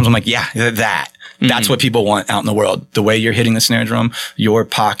plays drums, I'm like, yeah, that. That's what people want out in the world. The way you're hitting the snare drum, your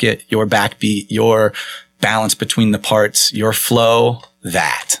pocket, your backbeat, your balance between the parts, your flow,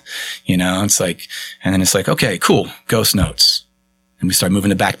 that, it's like, and then it's like, okay, cool, ghost notes. And we start moving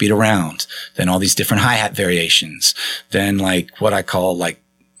the backbeat around. Then all these different hi-hat variations. Then like what I call like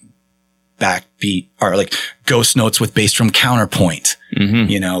backbeat or like ghost notes with bass drum counterpoint.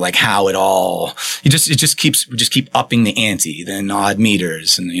 Mm-hmm. Like how it all, we just keep upping the ante, then odd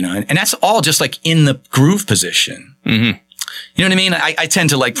meters and, and that's all just like in the groove position. Mm-hmm. You know what I mean? I tend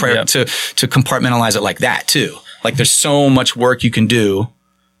to like to compartmentalize it like that too. Like there's so much work you can do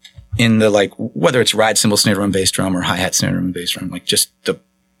in the like, whether it's ride cymbal, snare drum, bass drum, or hi-hat, snare drum, bass drum, like just the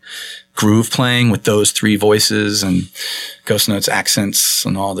groove playing with those three voices and ghost notes, accents,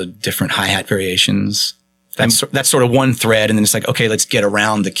 and all the different hi-hat variations. That's sort of one thread. And then it's like, okay, let's get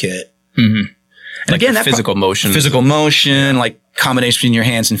around the kit. Mm-hmm. And again, that physical motion, like combination between your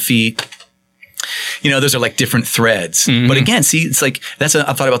hands and feet. Those are like different threads. Mm-hmm. But again, see, it's like, I've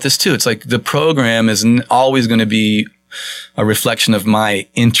thought about this too. It's like the program is always going to be a reflection of my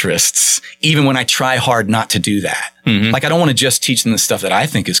interests, even when I try hard not to do that. Mm-hmm. Like I don't want to just teach them the stuff that I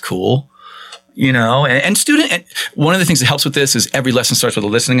think is cool, and one of the things that helps with this is every lesson starts with a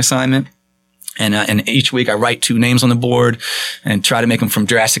listening assignment. And each week I write 2 names on the board and try to make them from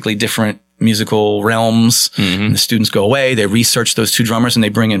drastically different musical realms. Mm-hmm. And the students go away, they research those 2 drummers and they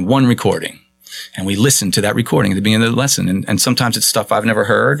bring in 1 recording. And we listen to that recording at the beginning of the lesson. And sometimes it's stuff I've never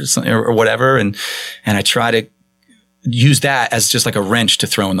heard or whatever. And I try to use that as just like a wrench to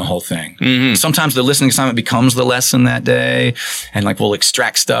throw in the whole thing. Mm-hmm. Sometimes the listening assignment becomes the lesson that day and like we'll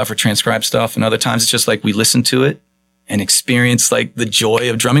extract stuff or transcribe stuff. And other times it's just like we listen to it and experience like the joy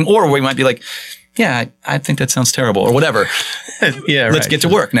of drumming, or we might be like, yeah, I think that sounds terrible or whatever. Yeah, let's get to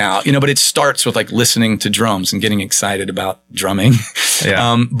work now, but it starts with like listening to drums and getting excited about drumming.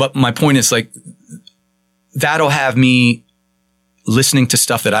 Yeah. But my point is like, that'll have me listening to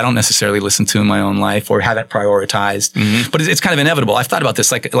stuff that I don't necessarily listen to in my own life or haven't prioritized. Mm-hmm. But it's kind of inevitable. I've thought about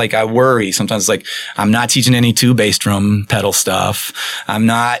this. Like I worry sometimes, like I'm not teaching any 2 bass drum pedal stuff. I'm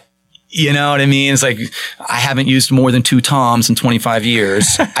not, you know what I mean? It's like I haven't used more than 2 toms in 25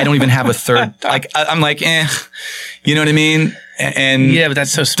 years. I don't even have a third. Like I'm like, you know what I mean? And yeah, but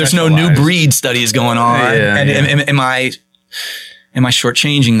that's so there's no new breed studies going on. Yeah, and am I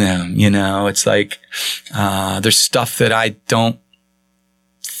shortchanging them? It's like there's stuff that I don't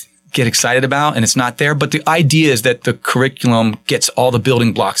get excited about and it's not there. But the idea is that the curriculum gets all the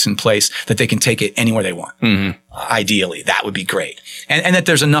building blocks in place that they can take it anywhere they want. Mm-hmm. Ideally, that would be great. And that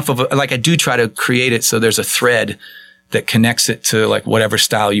there's enough of I do try to create it so there's a thread that connects it to like whatever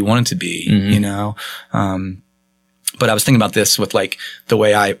style you want it to be, mm-hmm. But I was thinking about this with like the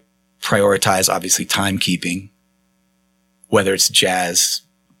way I prioritize obviously timekeeping, whether it's the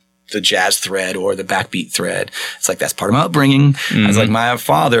jazz thread or the backbeat thread. It's like, that's part of my upbringing. Mm-hmm. I was like, my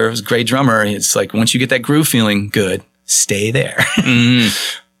father was a great drummer. It's like, once you get that groove feeling good, stay there. Mm-hmm.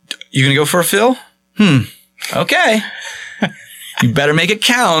 You gonna go for a fill? Okay. You better make it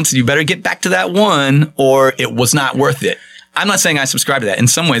count. You better get back to that one or it was not worth it. I'm not saying I subscribe to that. In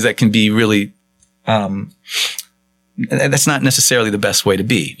some ways that can be really, that's not necessarily the best way to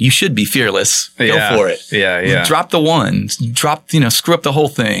be. You should be fearless. Go for it. Yeah. Drop the one. Screw up the whole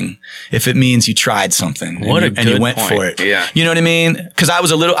thing if it means you tried something and you went for it. Yeah. You know what I mean? Because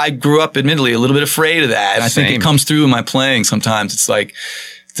I grew up admittedly a little bit afraid of that. And I think it comes through in my playing sometimes. It's like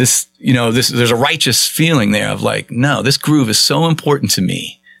there's a righteous feeling there of like, no, this groove is so important to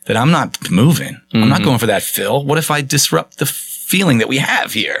me that I'm not moving. Mm-hmm. I'm not going for that fill. What if I disrupt the feeling that we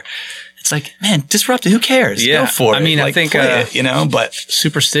have here? It's like, man, disrupt it. Who cares? Yeah. Go for it. I mean, like, I think, but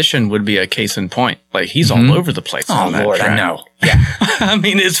Superstition would be a case in point. Like he's all over the place. Oh, Lord, track. I know. Yeah. I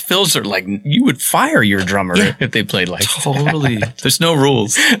mean, his fills are like, you would fire your drummer if they played like totally. There's no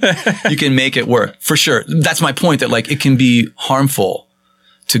rules. You can make it work for sure. That's my point, that like it can be harmful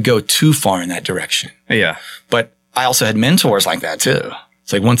to go too far in that direction. Yeah. But I also had mentors like that too.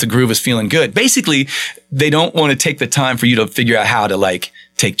 It's like once the groove is feeling good, basically they don't want to take the time for you to figure out how to like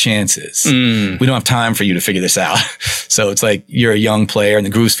take chances. We don't have time for you to figure this out. So it's like you're a young player and the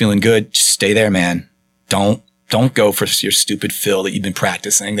groove's feeling good. Just stay there, man. Don't go for your stupid fill that you've been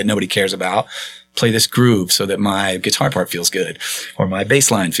practicing that nobody cares about. Play this groove so that my guitar part feels good or my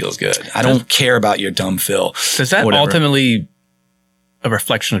bass line feels good. I don't care about your dumb fill. Does that ultimately a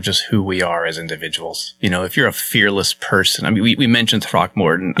reflection of just who we are as individuals? If you're a fearless person, I mean, we mentioned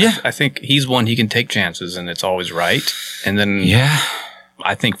Throckmorton. Yeah. I think he's one, he can take chances and it's always right. And then,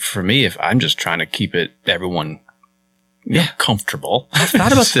 I think for me, if I'm just trying to keep everyone comfortable. I've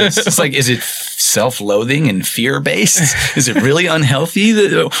thought about this. It's like, is it self-loathing and fear-based? Is it really unhealthy?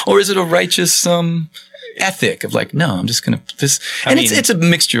 Or is it a righteous, ethic of like, no, I'm just going to this. And it's a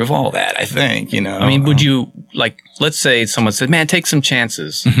mixture of all that, I think, you know. I mean, would you like, let's say someone said, man, take some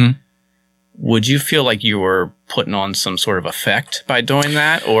chances. Mm-hmm. Would you feel like you were putting on some sort of effect by doing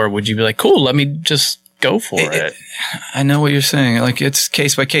that? Or would you be like, cool, let me just go for it? I know what you're saying. Like, it's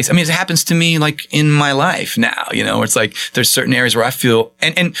case by case. I mean, it happens to me like in my life now, you know, where it's like there's certain areas where I feel,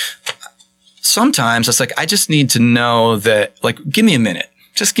 and sometimes it's like, I just need to know that, like, give me a minute.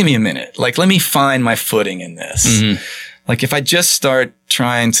 Just give me a minute. Like, let me find my footing in this. Mm-hmm. Like, if I just start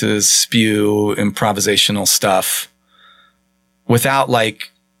trying to spew improvisational stuff without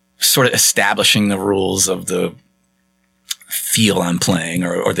like sort of establishing the rules of the feel I'm playing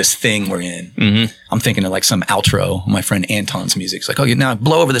or this thing we're in. Mm-hmm. I'm thinking of like some outro, my friend Anton's music. It's like, oh, now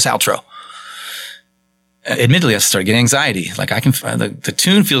blow over this outro. Admittedly, I started getting anxiety. Like, I can, the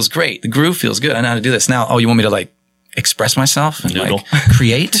tune feels great. The groove feels good. I know how to do this. Now, oh, you want me to like express myself and like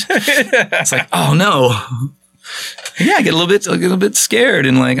create? It's like, oh no. Yeah, I get a little bit scared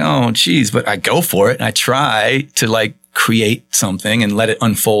and like, oh geez, but I go for it. And I try to like create something and let it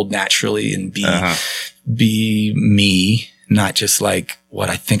unfold naturally and be me, not just like what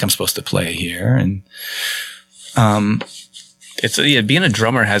I think I'm supposed to play here. And being a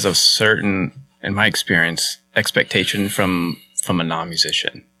drummer has a certain, in my experience, expectation from a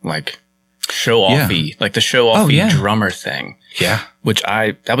non-musician, like show-offy, like the show-offy drummer thing. Yeah. Which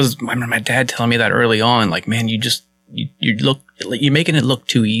I remember my dad telling me that early on, like, man, you're making it look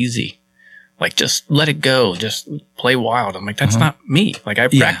too easy. Like, just let it go. Just play wild. I'm like, that's not me. Like, I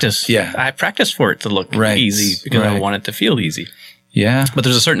practice. Yeah. I practice for it to look easy because I want it to feel easy. Yeah. But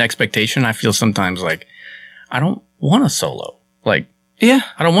there's a certain expectation. I feel sometimes like, I don't want a solo. Like, yeah,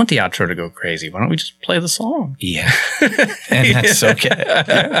 I don't want the outro to go crazy. Why don't we just play the song? Yeah. And that's okay.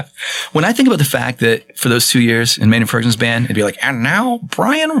 Yeah. When I think about the fact that for those 2 years in Maynard Ferguson's band, it'd be like, and now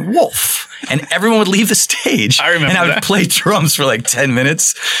Brian Wolf. And everyone would leave the stage. I remember and I would play drums for like 10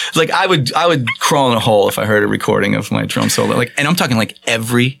 minutes. Like, I would crawl in a hole if I heard a recording of my drum solo. Like, and I'm talking like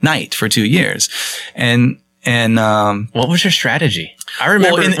every night for 2 years. And what was your strategy? I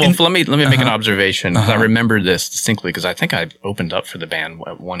remember, let me make an observation. I remember this distinctly because I think I opened up for the band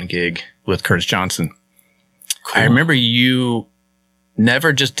at one gig with Curtis Johnson. Cool. I remember you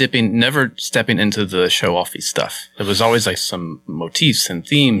never stepping into the show-offy stuff. There was always like some motifs and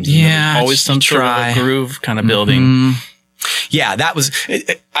themes. Yeah. And always some sort of a groove kind of building. Mm-hmm. Yeah, that was,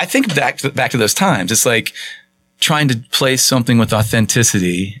 I think back to those times. It's like, trying to play something with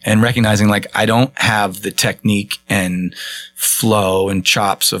authenticity and recognizing like I don't have the technique and flow and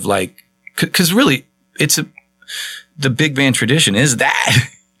chops of like, cause really the big band tradition is that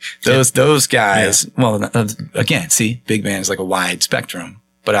those guys. Yeah. Well, again, see, big band is like a wide spectrum,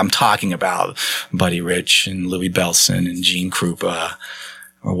 but I'm talking about Buddy Rich and Louis Bellson and Gene Krupa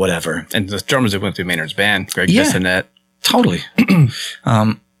or whatever. And the drummers that went through Maynard's band, Greg Bissonette. Totally.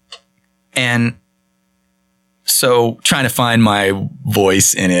 And so trying to find my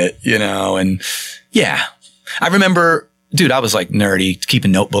voice in it, you know, and yeah, I remember, dude, I was like nerdy,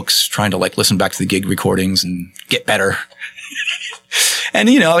 keeping notebooks, trying to like listen back to the gig recordings and get better. And,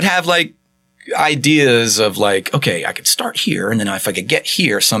 you know, I'd have like ideas of like, okay, I could start here. And then if I could get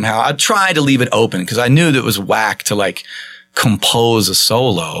here somehow, I'd try to leave it open because I knew that it was whack to like compose a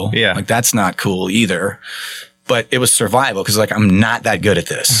solo. Yeah. Like that's not cool either. But it was survival because like, I'm not that good at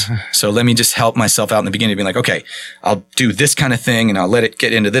this. So let me just help myself out in the beginning, being like, okay, I'll do this kind of thing and I'll let it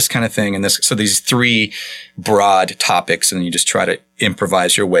get into this kind of thing. And this, so these three broad topics, and you just try to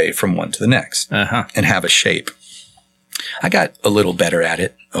improvise your way from one to the next and have a shape. I got a little better at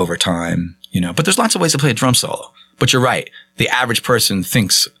it over time, you know, but there's lots of ways to play a drum solo. But you're right. The average person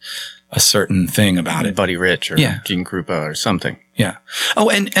thinks a certain thing about it. Buddy Rich or Gene Krupa or something. Yeah. Oh,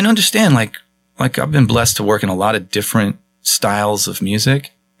 and understand like I've been blessed to work in a lot of different styles of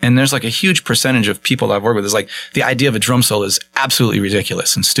music. And there's like a huge percentage of people I've worked with is like the idea of a drum solo is absolutely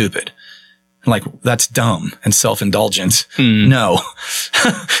ridiculous and stupid. Like that's dumb and self-indulgent. No,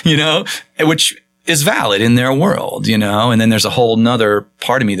 you know, which is valid in their world, you know, and then there's a whole nother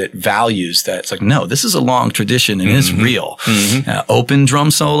part of me that values that. It's like, no, this is a long tradition and it's real. Open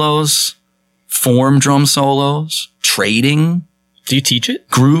drum solos, form drum solos, trading. Do you teach it?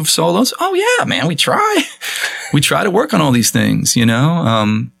 Groove solos? Oh yeah, man. We try. We try to work on all these things, you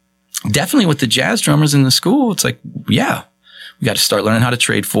know? Definitely with the jazz drummers in the school, it's like, yeah, we got to start learning how to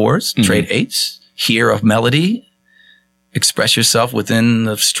trade fours, trade eights, hear a melody, express yourself within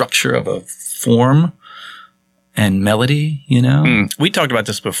the structure of a form and melody, you know? We talked about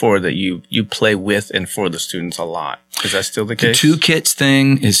this before that you play with and for the students a lot. Is that still the case? The two kits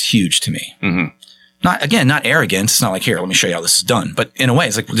thing is huge to me. not arrogance. It's not like, here, let me show you how this is done. But in a way,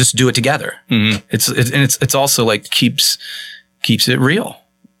 it's like, we'll just do it together. Mm-hmm. It's also like keeps it real.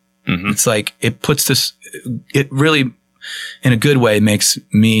 Mm-hmm. It's like, it really, in a good way, makes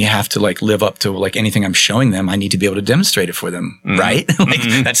me have to like live up to like anything I'm showing them. I need to be able to demonstrate it for them. Mm-hmm. Right? Like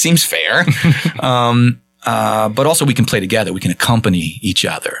that seems fair. But also we can play together. We can accompany each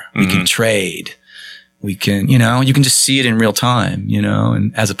other. We can trade. We can, you can just see it in real time,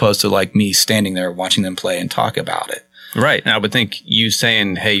 and as opposed to like me standing there watching them play and talk about it. Right. And I would think you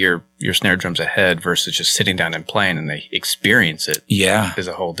saying, hey, your snare drum's ahead versus just sitting down and playing and they experience it. Yeah. Is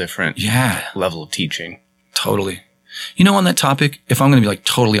a whole different level of teaching. Totally. On that topic, if I'm going to be like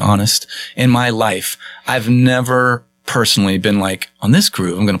totally honest, in my life, I've never personally been like, on this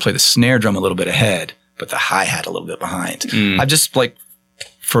groove, I'm going to play the snare drum a little bit ahead, but the hi-hat a little bit behind. I've just like,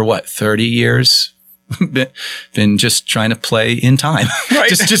 for 30 years, been just trying to play in time. Right.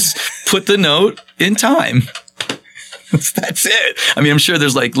 just put the note in time. That's it. I mean, I'm sure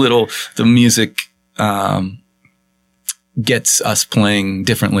there's like the music, gets us playing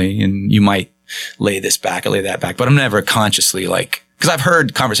differently, and you might lay this back or lay that back, but I'm never consciously like, cause I've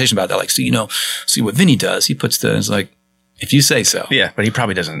heard conversation about that. Like, see what Vinny does. He puts it's like, if you say so. Yeah. But he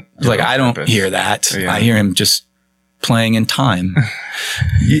probably doesn't. It's like, I don't hear that. Yeah. I hear him just playing in time.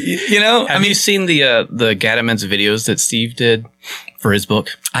 Have you seen the Gadamans videos that Steve did for his book?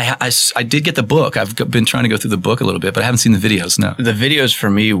 I did get the book. I've been trying to go through the book a little bit, but I haven't seen the videos. No. The videos for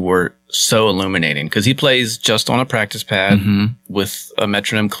me were so illuminating because he plays just on a practice pad with a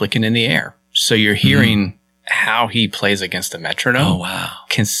metronome clicking in the air. So you're hearing how he plays against the metronome. Oh, wow.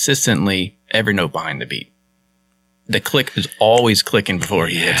 Consistently, every note behind the beat. The click is always clicking before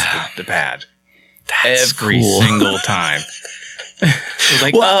he hits the pad. That's every cool. single time. It's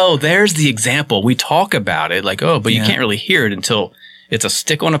like, there's the example. We talk about it like, but you can't really hear it until it's a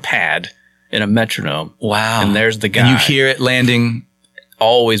stick on a pad and a metronome. Wow. And there's the guy. And you hear it landing.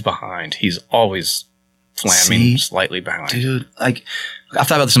 Always behind. He's always slamming slightly behind. Dude, like, I've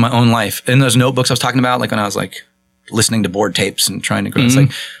thought about this in my own life. In those notebooks I was talking about, like when I was like listening to board tapes and trying to grow, it's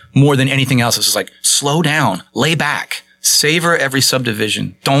like more than anything else, it's just like, slow down, lay back, savor every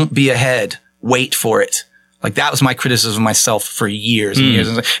subdivision. Don't be ahead. Wait for it. Like that was my criticism of myself for years and years.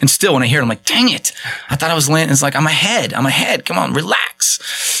 And still when I hear it, I'm like, dang it. I thought I was landing. It's like, I'm ahead. Come on,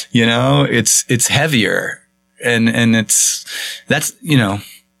 relax. It's heavier. And that's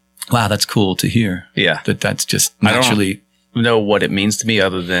wow, that's cool to hear. Yeah. That's just naturally. I don't know what it means to me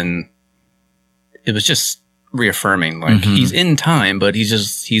other than it was just reaffirming. Like he's in time, but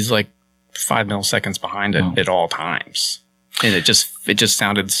he's like 5 milliseconds behind it at all times. And it just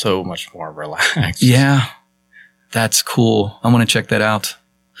sounded so much more relaxed. Yeah. That's cool. I want to check that out.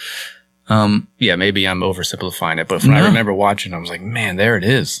 Maybe I'm oversimplifying it, but when I remember watching, I was like, man, there it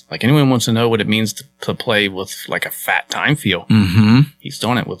is. Like anyone wants to know what it means to play with like a fat time feel. Mm-hmm. He's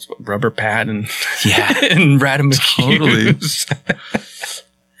doing it with rubber pad and and Radamus. Totally.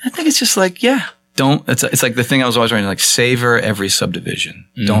 I think it's just like, it's like the thing I was always writing, like savor every subdivision.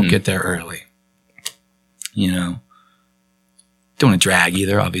 Don't get there early. Don't want to drag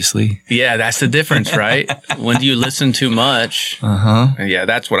either, obviously. Yeah, that's the difference, right? When do you listen too much? And yeah,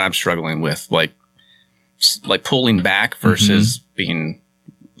 that's what I'm struggling with. Like pulling back versus being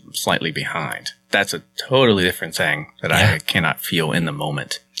slightly behind. That's a totally different thing that I cannot feel in the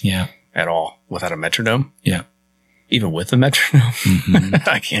moment. Yeah. At all without a metronome. Yeah. Even with a metronome,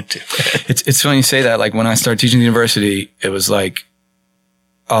 I can't do it. It's funny you say that. Like when I started teaching at the university, it was like,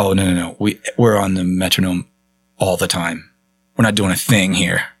 oh, no. We're on the metronome all the time. We're not doing a thing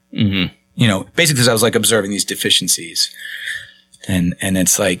here. Basically because I was like observing these deficiencies. And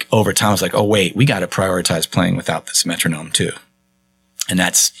it's like over time, I was like, oh, wait, we got to prioritize playing without this metronome too. And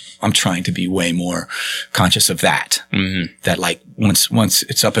I'm trying to be way more conscious of that. That like once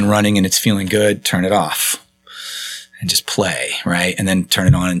it's up and running and it's feeling good, turn it off and just play. Right. And then turn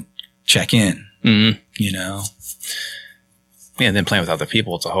it on and check in, Yeah, and then playing with other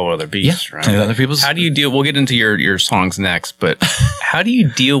people, it's a whole other beast, right? Playing with other people. How do you deal? We'll get into your songs next, but how do you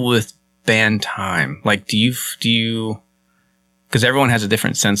deal with band time? Like, do you? Because everyone has a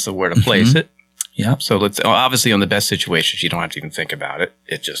different sense of where to place it. Yeah. So obviously on the best situations, you don't have to even think about it.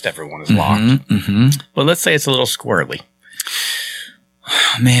 It's just everyone is locked. But let's say it's a little squirrely.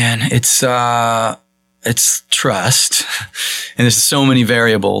 Man, it's trust, and there's so many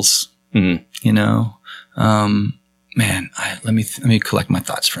variables. Man, let me collect my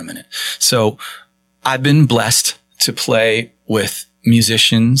thoughts for a minute. So I've been blessed to play with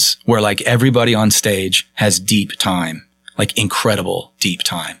musicians where like everybody on stage has deep time, like incredible deep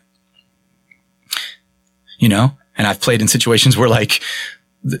time. And I've played in situations where like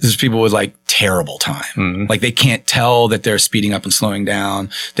there's people with like terrible time. Like they can't tell that they're speeding up and slowing down.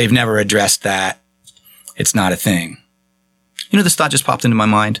 They've never addressed that. It's not a thing. You know, this thought just popped into my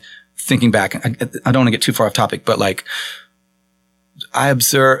mind thinking back. I don't want to get too far off topic, but like I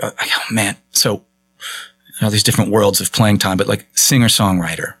observe, so all these different worlds of playing time, but like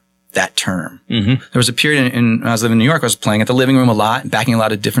singer-songwriter, that term. There was a period when I was living in New York, I was playing at the living room a lot, backing a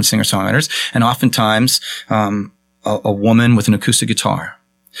lot of different singer-songwriters, and oftentimes a woman with an acoustic guitar.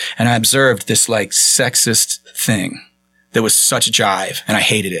 And I observed this like sexist thing that was such a jive, and I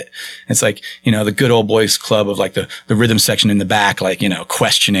hated it. It's like, you know, the good old boys club of like the rhythm section in the back, like, you know,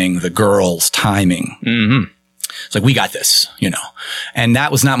 questioning the girl's timing. It's like, we got this, you know. And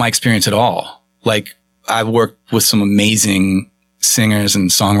that was not my experience at all. Like, I've worked with some amazing singers and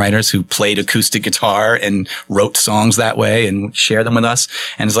songwriters who played acoustic guitar and wrote songs that way and shared them with us.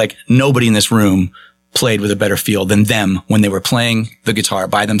 And it's like nobody in this room played with a better feel than them when they were playing the guitar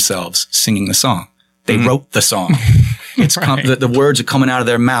by themselves, singing the song. They wrote the song. It's the words are coming out of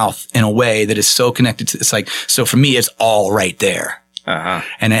their mouth in a way that is so connected to, it's like, so for me, it's all right there.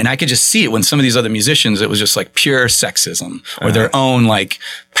 And I could just see it when some of these other musicians, it was just like pure sexism or their own like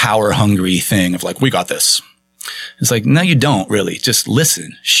power hungry thing of like, we got this. It's like, no, you don't really. Just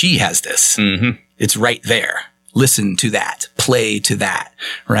listen. She has this. It's right there. Listen to that. Play to that.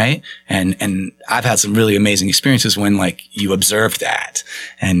 Right. And I've had some really amazing experiences when like you observe that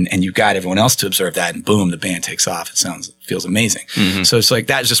and you got everyone else to observe that and boom, the band takes off. Feels amazing. So it's like,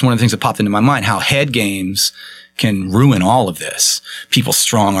 that's just one of the things that popped into my mind, how head games can ruin all of this. People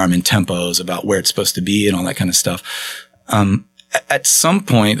strong arm in tempos about where it's supposed to be and all that kind of stuff. At some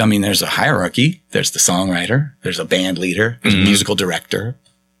point, I mean, there's a hierarchy. There's the songwriter. There's a band leader. There's a musical director.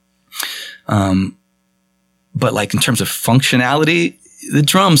 But like in terms of functionality, the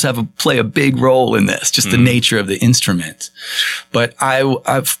drums play a big role in this, just the nature of the instrument. But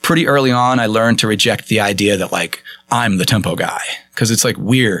I've pretty early on, I learned to reject the idea that like, I'm the tempo guy. Cause it's like,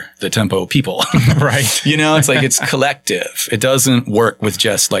 we're the tempo people. Right. You know, it's like, it's collective. It doesn't work with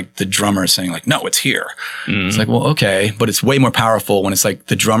just like the drummer saying like, no, it's here. It's like, well, okay. But it's way more powerful when it's like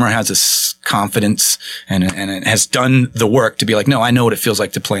the drummer has this confidence and it has done the work to be like, no, I know what it feels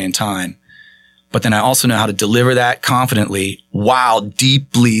like to play in time. But then I also know how to deliver that confidently while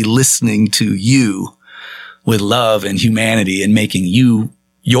deeply listening to you with love and humanity and making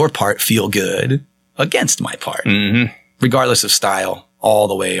your part feel good against my part, regardless of style, all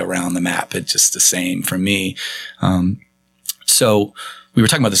the way around the map. It's just the same for me. So we were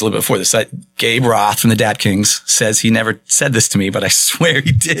talking about this a little bit before this. Gabe Roth from the Dap Kings says he never said this to me, but I swear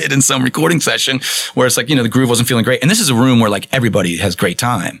he did in some recording session where it's like, you know, the groove wasn't feeling great. And this is a room where like everybody has great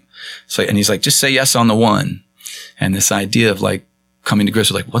time. So, and he's like, just say yes on the one. And this idea of like coming to grips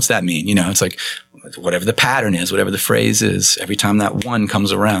with like, what's that mean? You know, it's like whatever the pattern is, whatever the phrase is, every time that one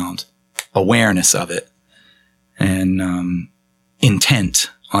comes around, awareness of it and, intent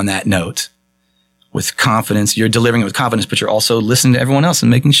on that note with confidence. You're delivering it with confidence, but you're also listening to everyone else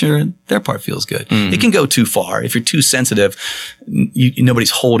and making sure their part feels good. It can go too far. If you're too sensitive,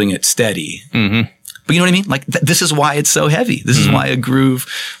 nobody's holding it steady. But you know what I mean? Like this is why it's so heavy. This is why a groove,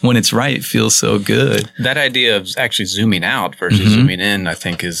 when it's right, feels so good. That idea of actually zooming out versus zooming in, I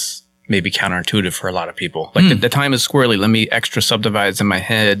think is maybe counterintuitive for a lot of people. Like the time is squirrely. Let me extra subdivide in my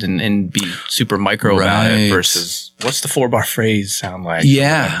head and be super micro about it versus what's the 4-bar phrase sound like?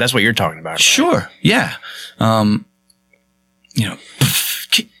 Yeah. That's what you're talking about. Right? Sure. Yeah. You know,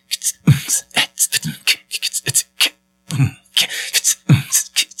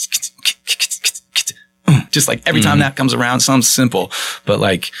 just like every time that comes around, sounds simple, but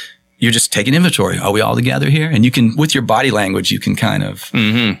like you're just taking inventory. Are we all together here? And you can, with your body language, you can kind of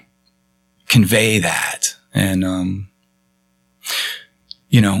convey that. And,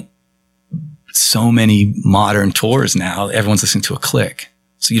 you know, so many modern tours now, everyone's listening to a click.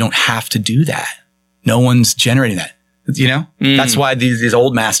 So you don't have to do that. No one's generating that. You know, that's why these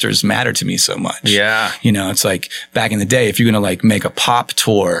old masters matter to me so much. Yeah. You know, it's like back in the day, if you're going to like make a pop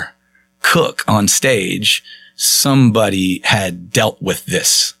tour cook on stage, somebody had dealt with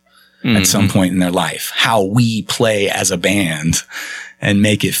this at some point in their life, how we play as a band and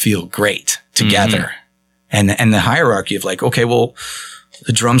make it feel great together. And the hierarchy of like, okay, well,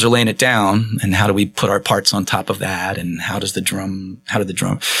 the drums are laying it down and how do we put our parts on top of that? And how did the drum,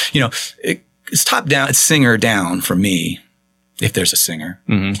 you know, it's top down, it's singer down for me, if there's a singer.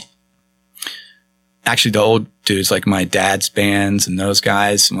 Actually, the old dudes like my dad's bands and those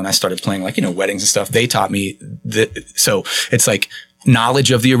guys, and when I started playing like, you know, weddings and stuff, they taught me that. So it's like knowledge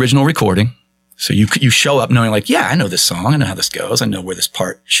of the original recording. So you show up knowing like, yeah, I know this song. I know how this goes. I know where this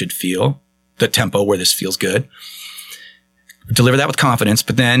part should feel, the tempo where this feels good. deliver that with confidence.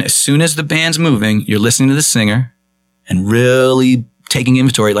 But then as soon as the band's moving, you're listening to the singer and really taking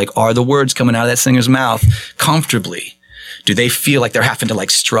inventory. Like, are the words coming out of that singer's mouth comfortably? Do they feel like they're having to like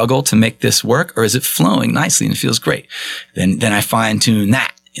struggle to make this work, or is it flowing nicely and it feels great? Then I fine tune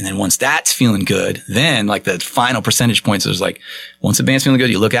that. And then once that's feeling good, then like the final percentage points is like, once the band's feeling good,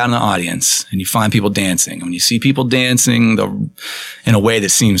 you look out in the audience and you find people dancing. And when you see people dancing in a way that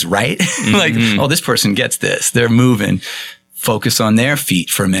seems right, like, oh, this person gets this, they're moving, focus on their feet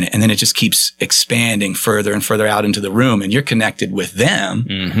for a minute. And then it just keeps expanding further and further out into the room and you're connected with them.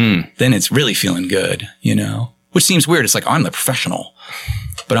 Then it's really feeling good, you know, which seems weird. It's like, I'm the professional,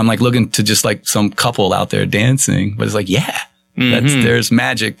 but I'm like looking to just like some couple out there dancing, but it's like, yeah. There's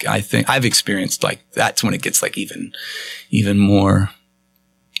magic. I think I've experienced like that's when it gets like even more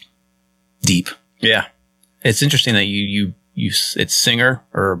deep. Yeah. It's interesting that you it's singer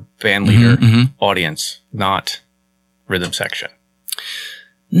or band leader audience, not rhythm section.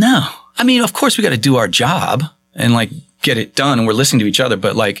 No. I mean, of course we got to do our job and like get it done and we're listening to each other,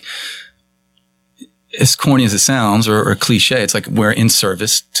 but like as corny as it sounds or cliche, it's like we're in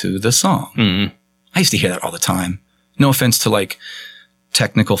service to the song. I used to hear that all the time. No offense to like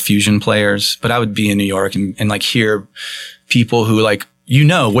technical fusion players, but I would be in New York and like hear people who like, you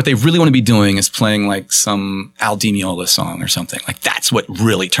know, what they really want to be doing is playing like some Al Di Meola song or something. Like that's what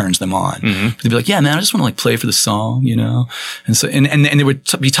really turns them on. They'd be like, yeah, man, I just want to like play for the song, you know? And so, and they would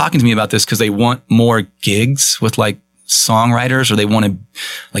be talking to me about this because they want more gigs with like songwriters or they want to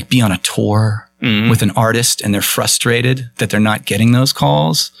like be on a tour with an artist and they're frustrated that they're not getting those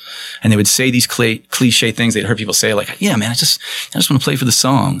calls. And they would say these cliche things they'd heard people say like, yeah, man, I just want to play for the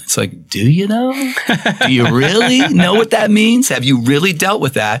song. It's like, do you though? Do you really know what that means? Have you really dealt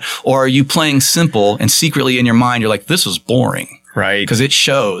with that? Or are you playing simple and secretly in your mind, you're like, this was boring. Right. Because it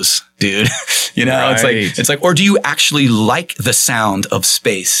shows, dude. You know, right. It's like, or do you actually like the sound of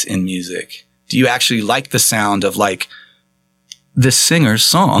space in music? Do you actually like the sound of like this singer's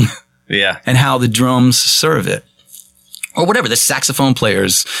song? Yeah. And how the drums serve it. Or whatever, the saxophone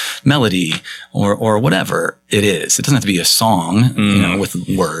player's melody or whatever it is. It doesn't have to be a song, you know, with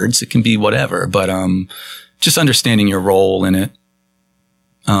words. It can be whatever, but just understanding your role in it.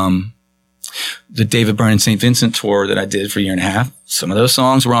 The David Byrne and St. Vincent tour that I did for a year and a half, some of those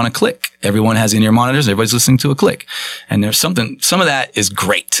songs were on a click. Everyone has in-ear monitors, everybody's listening to a click. And there's some of that is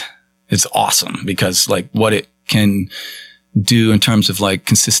great. It's awesome because like what it can do in terms of like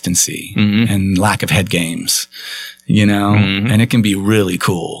consistency and lack of head games, you know, and it can be really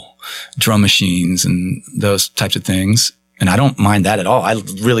cool. Drum machines and those types of things. And I don't mind that at all. I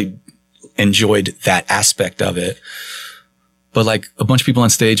really enjoyed that aspect of it. But like a bunch of people on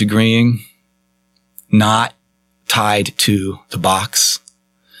stage agreeing, not tied to the box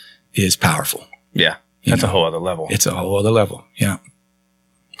is powerful. Yeah. That's a whole other level. It's a whole other level. Yeah.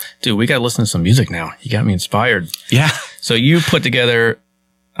 Dude, we got to listen to some music now. You got me inspired. Yeah. So you put together,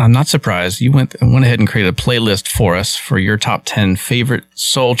 I'm not surprised, you went ahead and created a playlist for us for your top 10 favorite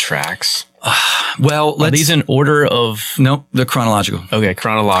soul tracks. Well, Are these in order of... Nope, they're chronological. Okay,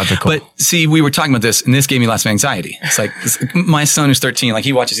 chronological. But see, we were talking about this, and this gave me lots of anxiety. It's like my son who's 13, like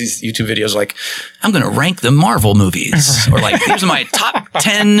he watches these YouTube videos like, I'm going to rank the Marvel movies. Or like, here's my top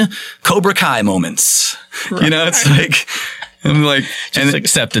 10 Cobra Kai moments. Right. You know, it's like... I'm like, just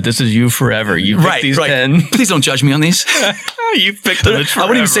accept it. This is you forever. You picked these 10. Please don't judge me on these. You picked them forever. I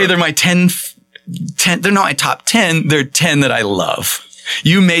wouldn't even say they're my 10. They're not my top 10. They're 10 that I love.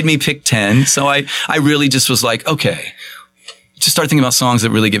 You made me pick 10. So I really just was like, okay, just start thinking about songs that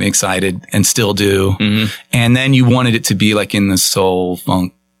really get me excited and still do. And then you wanted it to be like in the soul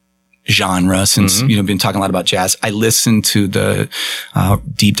funk genre since, you know, been talking a lot about jazz. I listened to the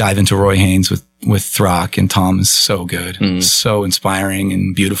deep dive into Roy Haynes with Throck, and Tom is so good, so inspiring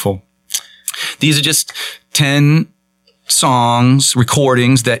and beautiful. These are just 10 songs,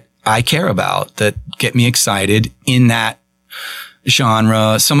 recordings that I care about, that get me excited in that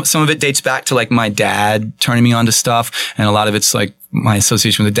genre. Some of it dates back to like my dad turning me on to stuff, and a lot of it's like my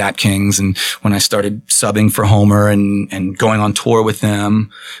association with the Dap Kings and when I started subbing for Homer and going on tour with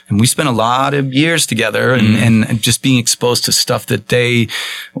them. And we spent a lot of years together and just being exposed to stuff that they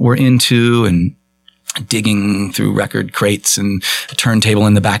were into and digging through record crates and a turntable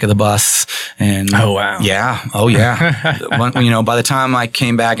in the back of the bus. And oh, wow. Yeah. Oh, yeah. You know, by the time I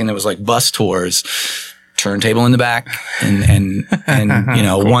came back and it was like bus tours, turntable in the back and you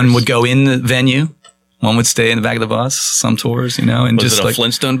know, one would go in the venue. One would stay in the back of the bus, some tours, you know, and was just it a like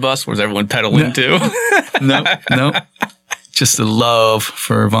Flintstone bus? Was everyone pedaling too? No. Just a love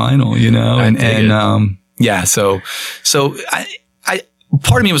for vinyl, you know, yeah. So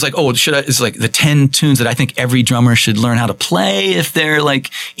part of me was like, oh, it's like the 10 tunes that I think every drummer should learn how to play if they're like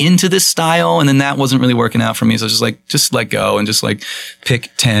into this style. And then that wasn't really working out for me. So I was just like, just let go and just like pick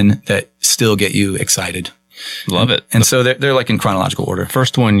 10 that still get you excited. Love it. And so they're like in chronological order.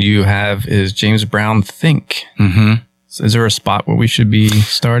 First one you have is James Brown, Think. Mm-hmm. So is there a spot where we should be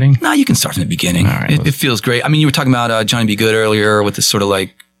starting? No, you can start from the beginning. All right, it feels great. I mean, you were talking about Johnny B. Good earlier with this sort of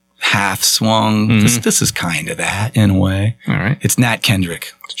like half swung. Mm-hmm. This is kind of that in a way. All right. It's Nat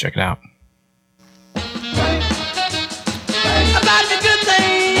Kendrick. Let's check it out. About the good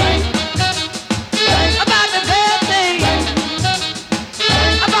thing, about the bad thing,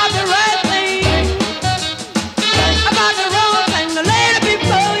 about the right thing, about the wrong thing. The later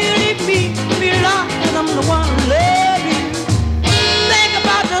before you leave me, be lost, 'cause I'm the one who love you. Think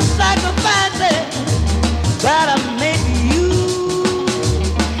about the sacrifices that I made for you.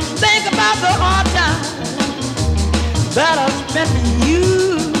 Think about the hard times that I spent for you.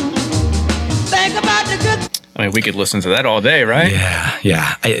 Think about the good. I mean, we could listen to that all day, right?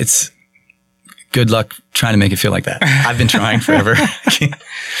 Yeah. It's good luck trying to make it feel like that. I've been trying forever.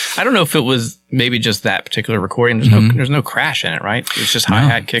 I don't know if it was maybe just that particular recording. There's no crash in it, right? It's just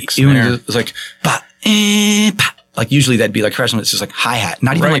hi-hat, kicks, Even snare. it's like, ba, ba. Like usually that'd be like crash, it's just like hi-hat.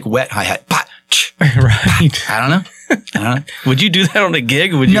 Not even Right. like wet hi-hat. Ba, ch. Right. I don't know. Would you do that on a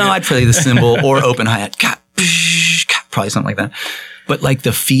gig? Would you? No, I'd play the cymbal or open hi-hat. Ka, psh, ka, probably something like that. But like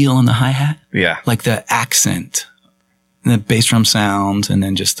the feel on the hi-hat, Yeah. like the accent, and the bass drum sound, and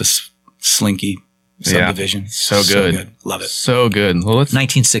then just this slinky subdivision. So good. Love it. So good. Well, let's.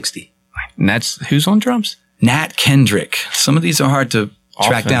 1960. And that's who's on drums? Nat Kendrick. Some of these are hard to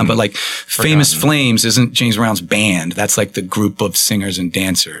track Often down, but like Famous forgotten. Flames isn't James Brown's band. That's like the group of singers and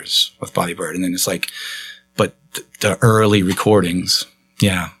dancers with Bobby Bird. And then it's like, but the early recordings.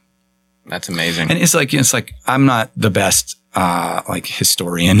 Yeah. That's amazing. And it's like I'm not the best, like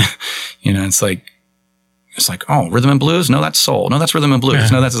historian, it's like, oh, rhythm and blues. No, that's soul. No, that's rhythm and blues.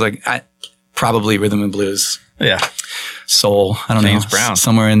 No, that's like, probably rhythm and blues, yeah. soul. I don't know. James Brown.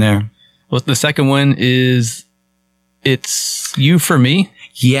 Somewhere in there. Well, the second one is It's You for Me.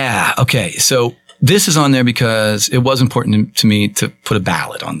 Yeah. Okay. So this is on there because it was important to me to put a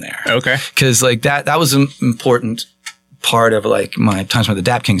ballad on there. Okay. Cause like that was an important part of like my times with the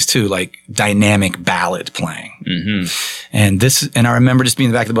Dap Kings too, like dynamic ballad playing. Mm-hmm. And I remember just being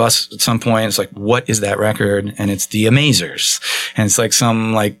in the back of the bus at some point. It's like, what is that record? And it's The Amazers. And it's like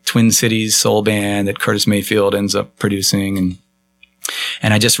some like Twin Cities soul band that Curtis Mayfield ends up producing.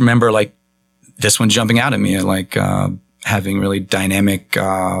 And I just remember like this one jumping out at me, like, having really dynamic,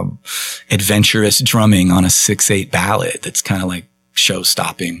 adventurous drumming on a 6/8 ballad that's kind of like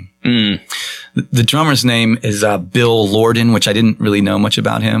show-stopping. The drummer's name is Bill Lorden, which I didn't really know much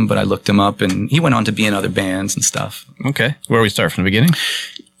about him, but I looked him up, and he went on to be in other bands and stuff. Okay. Where we start from the beginning?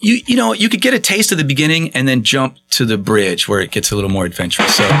 You could get a taste of the beginning and then jump to the bridge where it gets a little more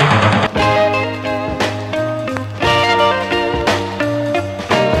adventurous. So.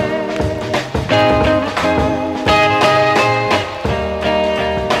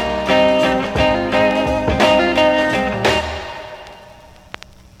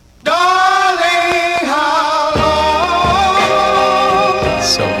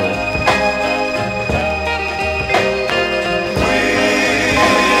 So good.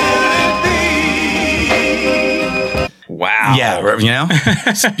 Wow. Yeah,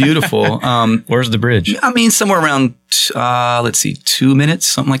 it's beautiful. Where's the bridge? I mean, somewhere around, 2 minutes,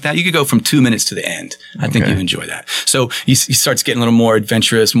 something like that. You could go from 2 minutes to the end. I think Okay. you enjoy that. So he starts getting a little more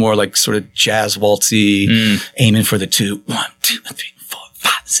adventurous, more like sort of jazz waltzy, aiming for the 2, 1, 2, 3, 4,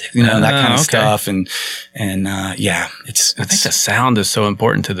 5, 6, that kind of okay. stuff. And it's. I think the sound is so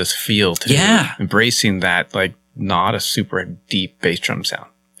important to this feel too. Yeah. Embracing that, like, not a super deep bass drum sound.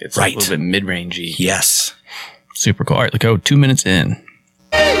 It's Right. a little bit mid-rangey. Yes. Super cool. All right, let's go 2 minutes in.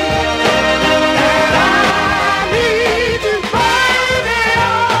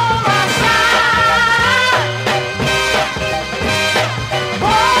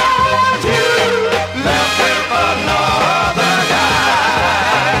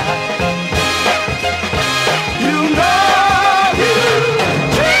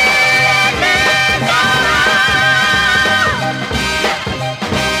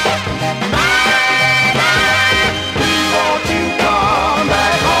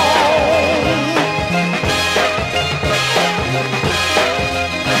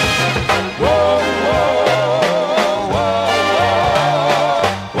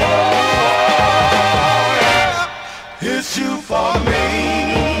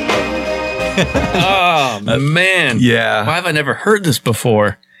 Oh, man. Yeah. Why have I never heard this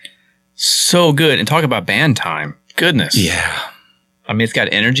before? So good. And talk about band time. Goodness. Yeah. I mean, it's got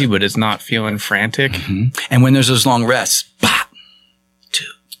energy, but it's not feeling frantic. And when there's those long rests, bop, two,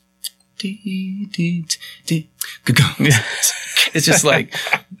 dee, dee, dee, go. It's just like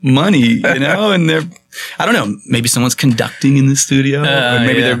money, you know, and I don't know, maybe someone's conducting in the studio or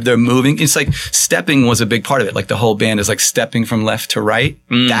maybe they're moving. It's like stepping was a big part of it. Like the whole band is like stepping from left to right.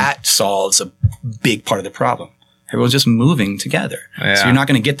 That solves a big part of the problem. Everyone's just moving together. Yeah. So you're not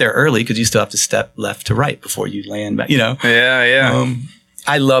going to get there early because you still have to step left to right before you land back, you know? Yeah.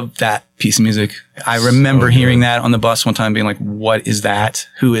 I love that piece of music. I remember hearing that on the bus one time being like, what is that?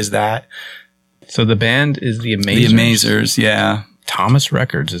 Who is that? So the band is the Amazers. The Amazers, yeah. Thomas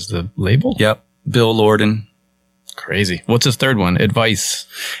Records is the label? Yep. Bill Lorden. Crazy. What's his third one? Advice,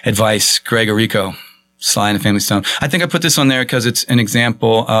 Greg Arico, Sly and the Family Stone. I think I put this on there because it's an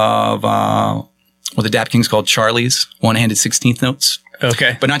example of what the Dap Kings called Charlie's, one-handed 16th notes.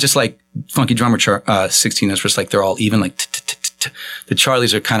 Okay. But not just like funky drummer 16 notes, just like they're all even, like the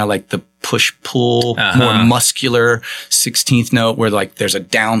Charlies are kind of like the push-pull, more muscular 16th note where like there's a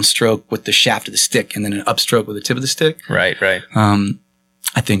downstroke with the shaft of the stick and then an upstroke with the tip of the stick. Right.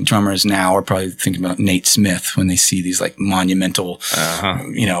 I think drummers now are probably thinking about Nate Smith when they see these like monumental,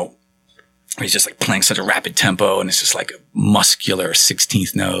 you know, where he's just like playing such a rapid tempo and it's just like a muscular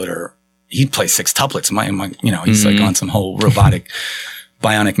 16th note, or he plays sextuplets. You know, he's like on some whole robotic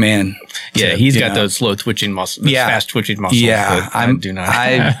bionic man. Yeah, he's got those slow twitching muscles, fast twitching muscles. Yeah, I do not.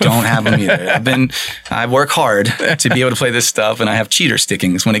 I don't have them either. I work hard to be able to play this stuff, and I have cheater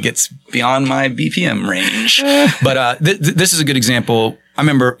stickings when it gets beyond my BPM range. But this is a good example. I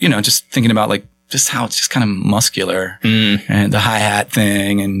remember, you know, just thinking about like just how it's just kind of muscular and the hi-hat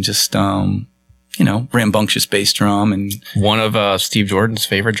thing and just, you know, rambunctious bass drum. And one of Steve Jordan's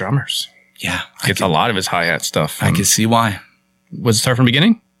favorite drummers. Yeah. Gets a lot of his hi-hat stuff. I can see why. Was it start from the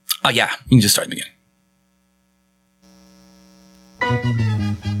beginning? Yeah. You can just start at the beginning.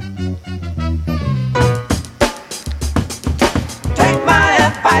 Take my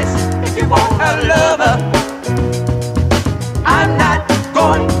advice if you want a lover. I'm not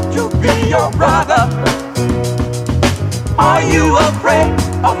going to be your brother. Are you afraid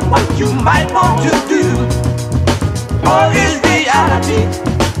of what you might want to do? Or is reality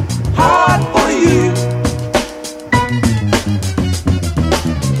hard for you?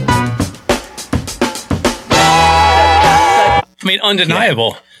 I mean,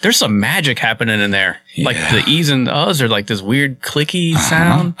 undeniable. There's some magic happening in there. Yeah. Like the E's and U's are like this weird clicky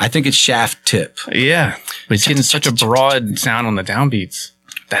sound. I think it's shaft tip. Yeah. But it's getting such a broad sound on the downbeats.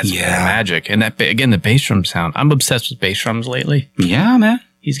 That's magic. And that, again, the bass drum sound. I'm obsessed with bass drums lately. Yeah, man.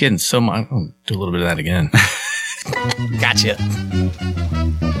 He's getting so much. I'm going to do a little bit of that again. Gotcha.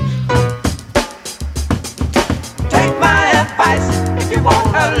 Take my advice if you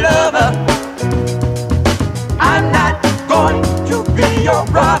want a lover. I'm not going to be your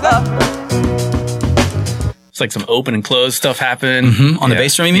brother. It's like some open and close stuff happening. On the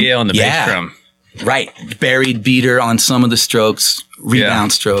bass drum, you mean? Yeah, on the bass drum. Right. Buried beater on some of the strokes,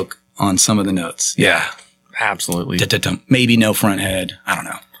 rebound stroke on some of the notes. Yeah. Absolutely. Maybe no front head. I don't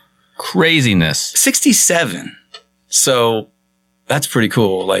know. Craziness. 67. So that's pretty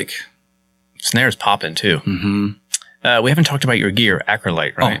cool. Like snares popping too. We haven't talked about your gear,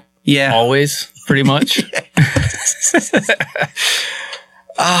 Acrolite, right? Oh, yeah. Always, pretty much.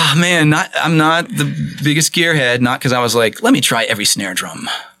 Man, I'm not the biggest gearhead, not because I was like, let me try every snare drum.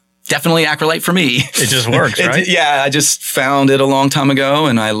 Definitely Acrolite for me. It just works, right? I just found it a long time ago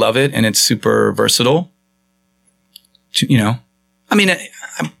and I love it and it's super versatile. You know, I mean,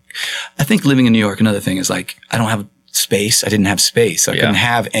 I think living in New York, another thing is like, I don't have space. I didn't have space. I couldn't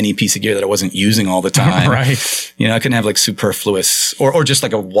have any piece of gear that I wasn't using all the time. Right. You know, I couldn't have like superfluous or just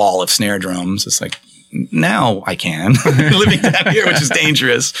like a wall of snare drums. It's like, now I can living down here, which is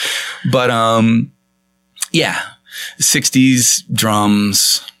dangerous. But, 60s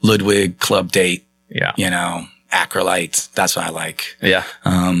drums, Ludwig, Club Date. Yeah. You know, Acrolite. That's what I like. Yeah.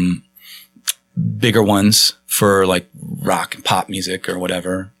 Bigger ones for like rock and pop music or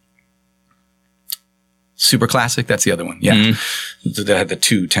whatever. Super Classic, that's the other one. Yeah. They had the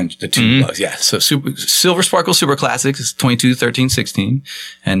two lugs. Yeah. So Silver Sparkle Super Classic is 22, 13, 16.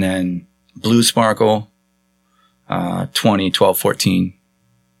 And then Blue Sparkle, 20, 12, 14.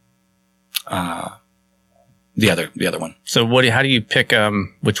 The other one. So how do you pick,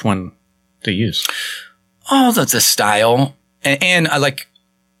 which one to use? Oh, that's a style. And I like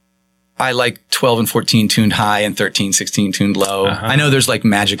 12 and 14 tuned high and 13, 16 tuned low. I know there's like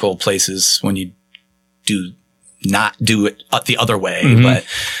magical places when you not do it the other way, but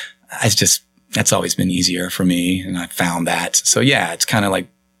that's always been easier for me. And I found that. So yeah, it's kind of like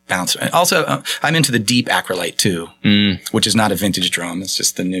bounce. And also, I'm into the deep acrolite too, which is not a vintage drum. It's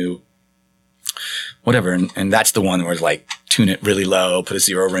just the new whatever. And that's the one where like tune it really low, put a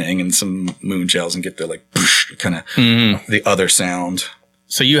zero ring and some moon gels and get the like kind of the other sound.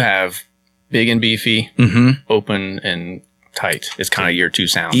 So you have big and beefy, open and tight. It's kind of your two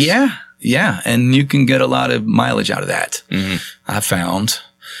sounds. Yeah. Yeah. And you can get a lot of mileage out of that. I've found.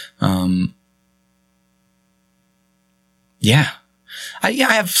 Yeah. I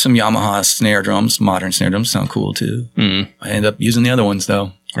have some Yamaha snare drums. Modern snare drums sound cool too. I end up using the other ones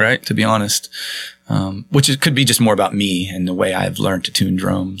though. Right. To be honest. Could be just more about me and the way I've learned to tune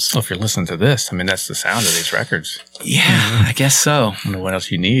drums. Well, if you're listening to this, I mean, that's the sound of these records. Yeah, I guess so. I don't know what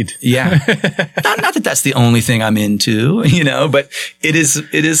else you need. Yeah. not that that's the only thing I'm into, but it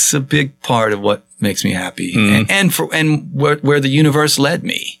is a big part of what makes me happy and where the universe led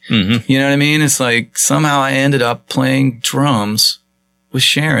me. You know what I mean? It's like somehow I ended up playing drums with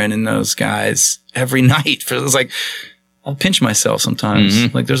Sharon and those guys every night. It was like, I'll pinch myself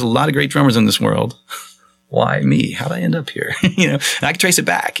sometimes. Like there's a lot of great drummers in this world. Why me? How'd I end up here? And I can trace it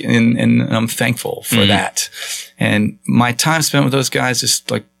back and I'm thankful for that. And my time spent with those guys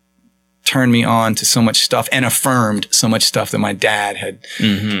just like turned me on to so much stuff and affirmed so much stuff that my dad had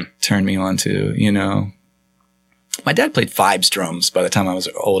turned me on to, My dad played Fibes drums by the time I was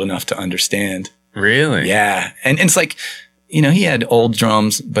old enough to understand. Really? Yeah. And it's like, he had old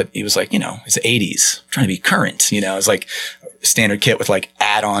drums, but he was like, it's the 80s, trying to be current, it's like standard kit with like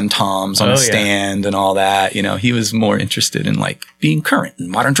add-on toms on the stand and all that. He was more interested in like being current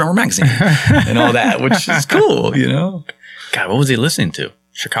in Modern Drummer magazine and all that, which is cool, God, what was he listening to?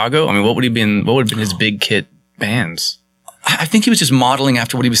 Chicago? I mean, what would have been his big kit bands? I think he was just modeling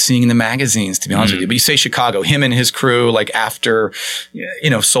after what he was seeing in the magazines, to be honest with you. But you say Chicago, him and his crew, like after,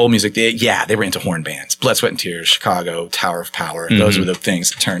 soul music, they were into horn bands. Blood, Sweat and Tears, Chicago, Tower of Power. Those were the things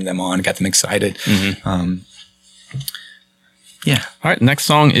that turned them on, got them excited. Yeah. All right. Next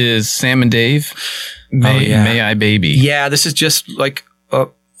song is Sam and Dave. May I Baby. Yeah. This is just like a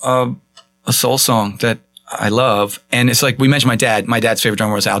soul song that I love. And it's like we mentioned my dad's favorite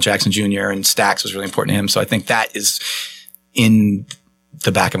drummer was Al Jackson Jr. and Stax was really important to him. So I think that is in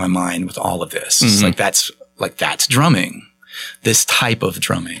the back of my mind with all of this. It's like that's drumming, this type of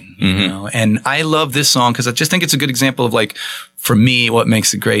drumming, and I love this song because I just think it's a good example of like, for me, what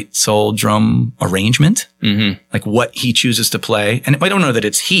makes a great soul drum arrangement, like what he chooses to play. And I don't know that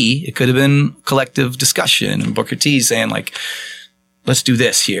it's it could have been collective discussion and Booker T saying like, let's do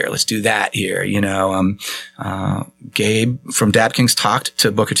this here. Let's do that here. Gabe from Dap Kings talked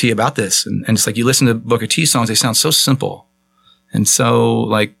to Booker T about this. And it's like, you listen to Booker T songs, they sound so simple and so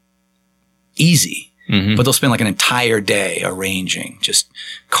like easy, but they'll spend like an entire day arranging, just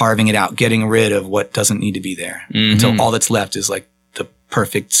carving it out, getting rid of what doesn't need to be there until all that's left is like the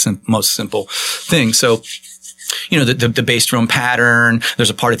perfect, most simple thing. So, the bass drum pattern, there's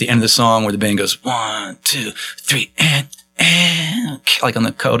a part at the end of the song where the band goes 1, 2, 3, and like on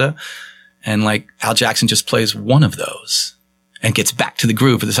the coda, and like Al Jackson just plays one of those and gets back to the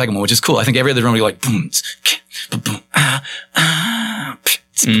groove for the second one, which is cool. I think every other drum would be like boom, boom,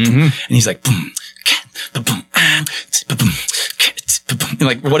 and he's like boom, boom, and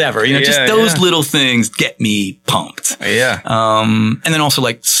like whatever, just those little things get me pumped. Yeah. And then also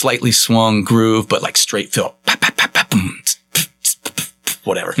like slightly swung groove, but like straight fill,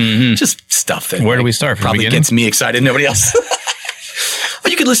 whatever. Just stuff that where do we start from probably gets me excited. Nobody else.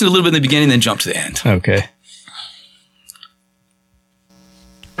 Well, you could listen to a little bit in the beginning, then jump to the end. Okay.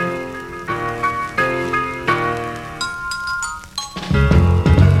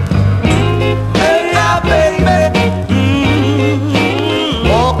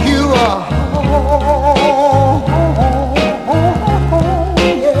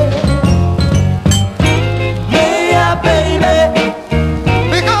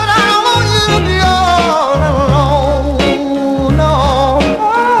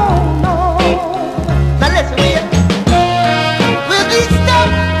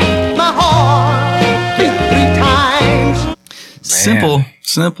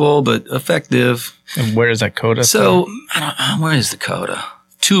 Simple, but effective. And where is that coda? So, where is the coda?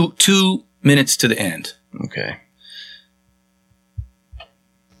 2 minutes to the end. Okay.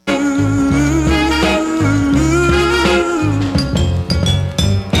 Love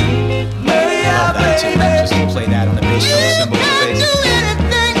that too. Just to play that on the bass drum cymbal bass.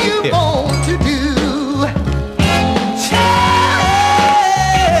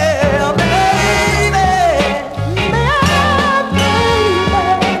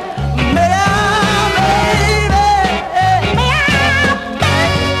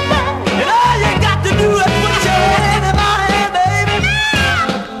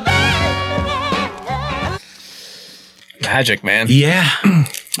 magic, man. Yeah.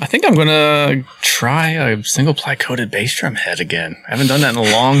 I think I'm going to try a single ply coated bass drum head again. I haven't done that in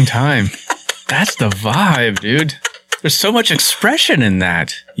a long time. That's the vibe, dude. There's so much expression in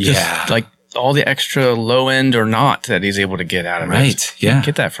that. Yeah. Just like all the extra low end or not that he's able to get out of it. Right, You yeah. can't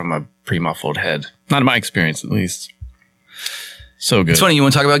get that from a pre-muffled head. Not in my experience, at least. So good. It's funny, you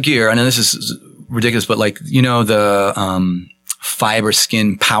want to talk about gear. I know this is ridiculous, but like, the fiber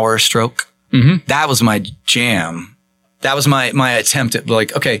skin power stroke? Mm-hmm. That was my jam. That was my attempt at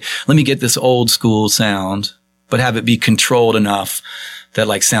like, okay, let me get this old school sound, but have it be controlled enough that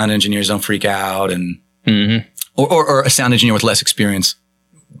like sound engineers don't freak out and, or a sound engineer with less experience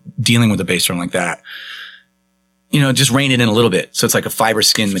dealing with a bass drum like that. Just rein it in a little bit. So it's like a fiber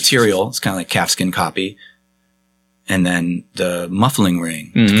skin material. It's kind of like calfskin copy. And then the muffling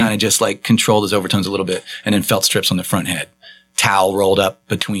ring to kind of just like control those overtones a little bit. And then felt strips on the front head. Towel rolled up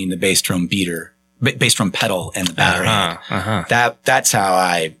between the bass drum bass drum pedal and the battery head. That's how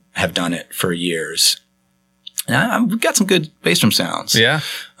I have done it for years. And I've got some good bass drum sounds. Yeah.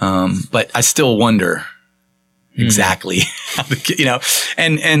 But I still wonder exactly how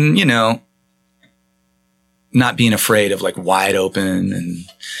and not being afraid of like wide open and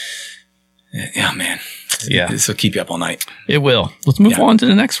yeah, man. Yeah. This will keep you up all night. It will. Let's move on to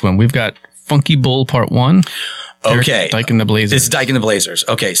the next one. We've got Funky Bull Part 1. Okay. Dyke and the Blazers. It's Dyke and the Blazers.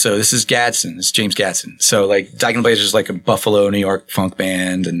 Okay. So this is Gadsden. This is James Gadsden. So like Dyke and the Blazers is like a Buffalo, New York funk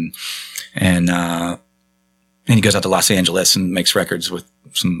band and he goes out to Los Angeles and makes records with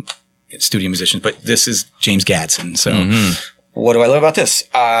some studio musicians. But this is James Gadsden. So what do I love about this?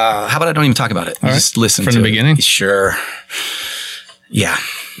 How about I don't even talk about it? Just listen From to the it. beginning? Sure. Yeah.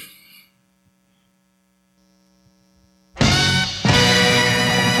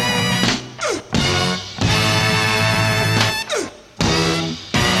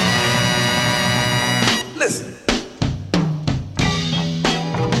 Listen.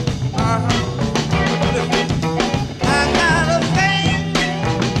 I got a thing,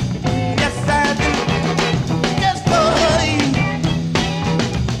 yes I do, just for you.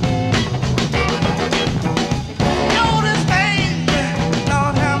 Know this thing,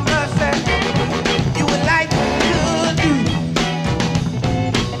 Lord have mercy, you would like to do.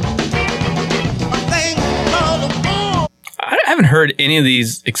 A thing called a bull. I haven't heard any of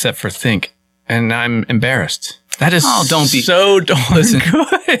these except for Think, and I'm embarrassed. That is don't be- so darn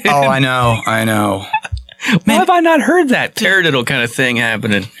good. Oh, I know. Why have I not heard that paradiddle kind of thing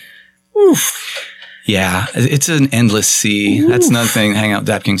happening? Oof. Yeah, it's an endless sea. That's another thing. Hang out.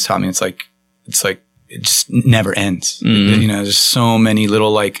 Dap Kings taught me. It's like it just never ends. There's so many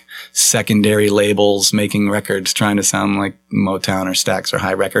little like secondary labels making records trying to sound like Motown or Stax or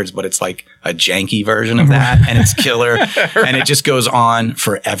High Records, but it's like a janky version of that, and it's killer, and it just goes on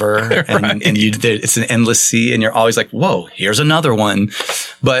forever. And it's an endless sea, and you're always like, whoa, here's another one.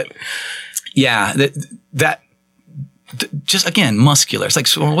 But yeah, that. Just again, muscular. It's like,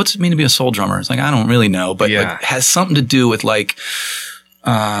 so what's it mean to be a soul drummer? It's like, I don't really know, but like, it has something to do with like,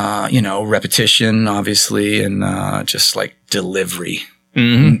 repetition, obviously, and just like delivery.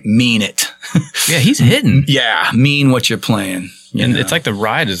 Mean it. Yeah, he's hitting. Yeah, mean what you're playing. And it's like the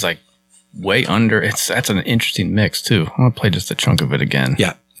ride is like way under. That's an interesting mix too. I'm gonna play just a chunk of it again.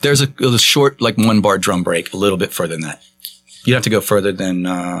 Yeah, there's a short like 1 bar drum break, a little bit further than that. You have to go further than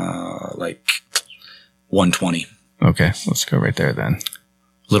like 120. Okay, let's go right there then.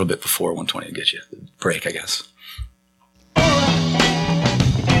 A little bit before 120 to get you the break, I guess.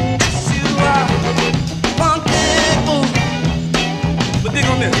 But dig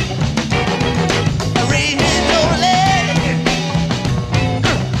on this. Raise your leg.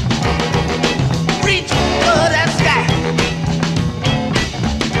 Reach for that sky.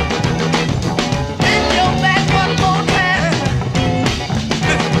 Bend your back one more time.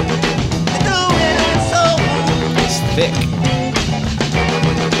 Do it so It's thick.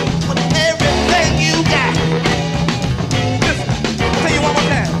 with everything you got. Listen, I'll tell you one more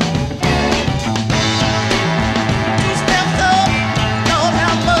time. 2 steps up, Lord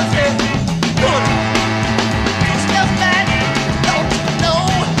have mercy. Good. 2 steps back, don't you know?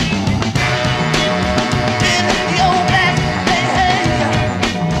 In your back, hey.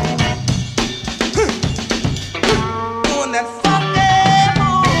 Doing that funky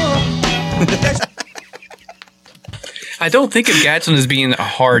move. I don't think of Gadsden as being a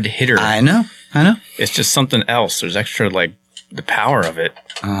hard hitter. I know. It's just something else. There's extra like the power of it.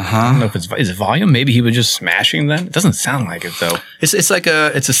 I Uh-huh. don't know if is it volume. Maybe he was just smashing them. It doesn't sound like it though. It's like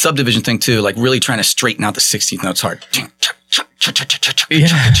it's a subdivision thing too, like really trying to straighten out the 16th notes hard.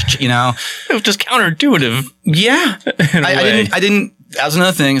 Yeah. You know? It was just counterintuitive. Yeah. In a way. I didn't that was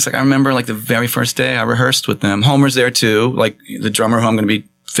another thing. It's like, I remember like the very first day I rehearsed with them. Homer's there too, like the drummer who I'm going to be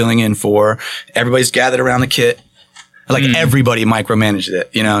filling in for. Everybody's gathered around the kit. Like everybody micromanaged it,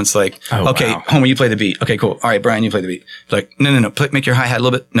 you know. It's like, okay, wow. Homer, you play the beat. Okay, cool. All right, Brian, you play the beat. Like, no. Make your hi-hat a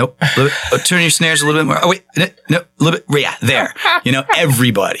little bit. Nope. A little bit. Oh, turn your snares a little bit more. Oh, wait. No. A little bit. Yeah, there. You know,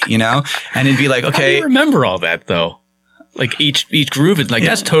 everybody, you know? And it'd be like, okay. How do you remember all that, though? Like each groove is like,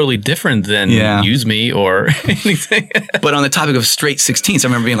 that's totally different than Use Me or anything. But on the topic of straight 16ths, I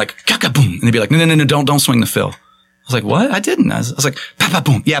remember being like, ka-ka-boom. And they'd be like, no, don't swing the fill. I was like, what? I didn't. I was like,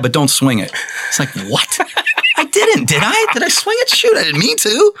 pa-pa-boom. Yeah, but don't swing it. It's like, what? I didn't, did I? Did I swing it? Shoot, I didn't mean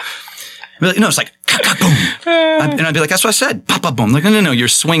to. I'd be like, no, it's like, boom. And I'd be like, that's what I said. Pop, boom. Like, no, you're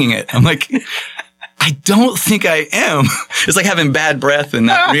swinging it. I'm like, I don't think I am. It's like having bad breath and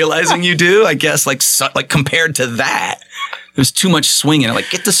not realizing you do, I guess, like compared to that. There's too much swinging. Like,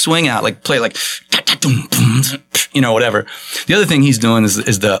 get the swing out. Like, play like, you know, whatever. The other thing he's doing is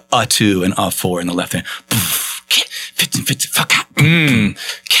the 2 and 4 in the left hand.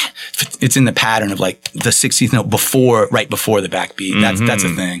 It's in the pattern of like the 16th note right before the backbeat. That's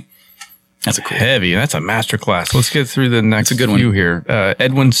a thing. That's a cool. Heavy. That's a masterclass. Let's get through the next few here.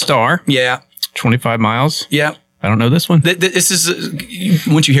 Edwin Starr. Yeah. 25 miles. Yeah. I don't know this one. This is,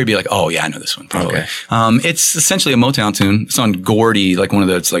 once you hear it, be like, oh yeah, I know this one. Probably. Okay. It's essentially a Motown tune. It's on Gordy, like one of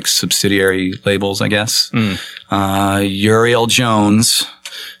those like subsidiary labels, I guess. Uriel Jones,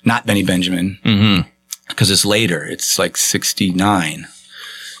 not Benny Benjamin. Mm-hmm. Because it's later. It's like 69.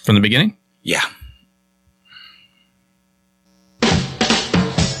 From the beginning? Yeah. Come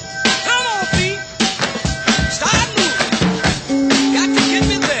on, feet. Start moving. Got to get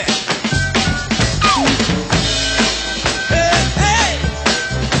me there. Hey.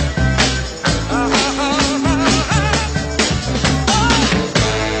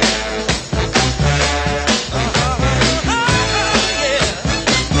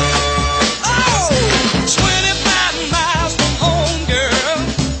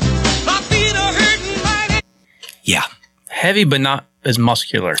 Yeah. Heavy, but not as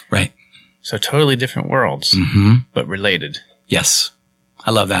muscular. Right. So totally different worlds, but related. Yes.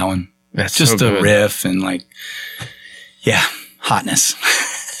 I love that one. That's just so the good. riff and like, yeah, hotness.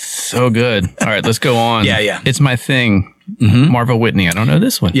 So good. All right, let's go on. Yeah. It's My Thing. Marva Whitney. I don't know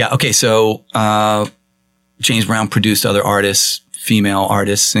this one. Yeah. Okay. So, James Brown produced other artists, female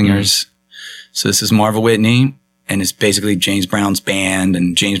artists, singers. So this is Marva Whitney, and it's basically James Brown's band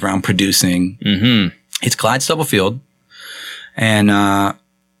and James Brown producing. It's Clyde Stubblefield. And,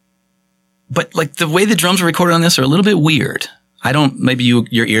 but like the way the drums are recorded on this are a little bit weird. Maybe your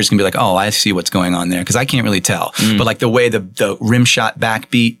ears can be like, oh, I see what's going on there. Cause I can't really tell. But like the way the rim shot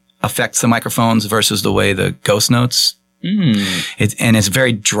backbeat affects the microphones versus the way the ghost notes. It's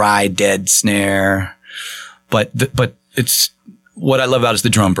very dry, dead snare. But it's, what I love about it is the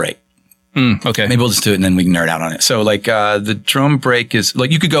drum break. Okay. Maybe we'll just do it and then we can nerd out on it. So like, the drum break is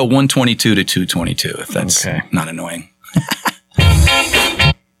like, you could go 122 to 222 if that's not annoying.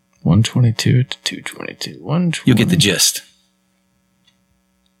 122 to 222. 120. You'll get the gist.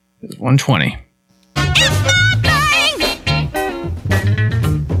 120.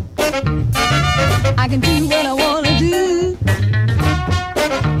 I can do what I want to do.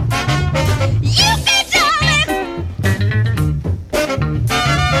 You can tell me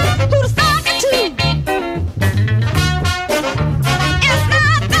who to start it to. It's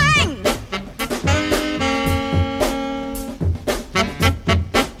my thing.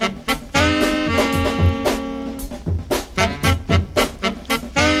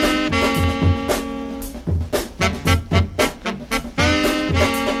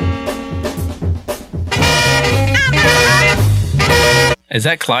 Is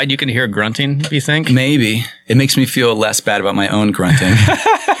that Clyde? You can hear grunting, do you think? Maybe. It makes me feel less bad about my own grunting.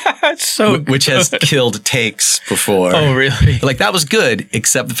 That's so which has killed takes before. Oh, really? Like, that was good,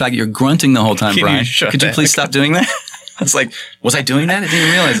 except the fact that you're grunting the whole time, Brian. Could you please stop doing that? It's like, was I doing that? I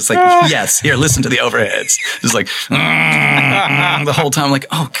didn't realize. It's like, yes. Here, listen to the overheads. Just like, the whole time, like,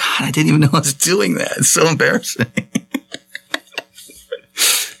 oh, God, I didn't even know I was doing that. It's so embarrassing.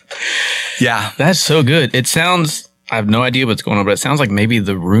 Yeah. That's so good. It sounds... I have no idea what's going on, but it sounds like maybe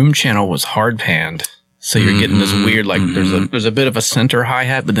the room channel was hard panned. So you're getting this weird, like there's a bit of a center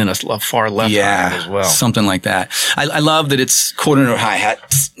hi-hat, but then a far left hi-hat as well. Something like that. I love that it's quarter note hi-hat,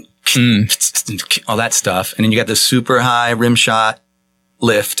 all that stuff. And then you got the super high rim shot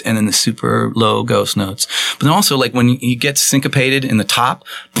lift and then the super low ghost notes. But then also like when you get syncopated in the top,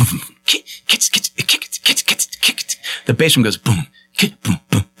 the bass drum goes boom, boom,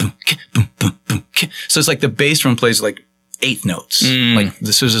 boom, boom, boom, boom. So it's like the bass drum plays like eighth notes. Like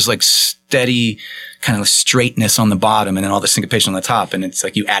this was just like steady kind of straightness on the bottom and then all the syncopation on the top. And it's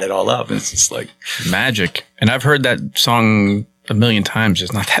like you add it all up and it's just like magic. And I've heard that song a million times,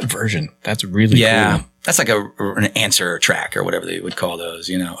 just not that version. That's really cool. That's like an answer track or whatever they would call those,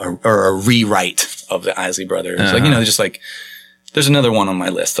 you know, or a rewrite of the Isley Brothers. Like, you know, just like, there's another one on my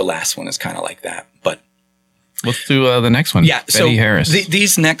list. The last one is kind of like that, but. Let's do the next one. Yeah. Betty Harris.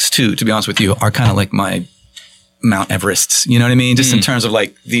 These next two, to be honest with you, are kind of like my Mount Everests. You know what I mean? Just in terms of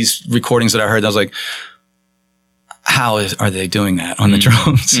like these recordings that I heard, I was like, are they doing that on the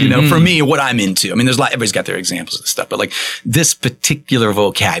drums? You know, for me, what I'm into. I mean, everybody's got their examples of stuff, but like this particular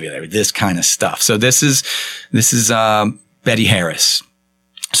vocabulary, this kind of stuff. So this is Betty Harris.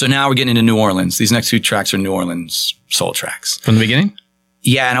 So now we're getting into New Orleans. These next two tracks are New Orleans soul tracks. From the beginning?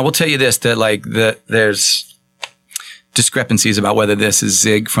 Yeah. And I will tell you this, that like there's discrepancies about whether this is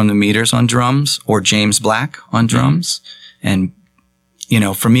Zig from the Meters on drums or James Black on drums. And you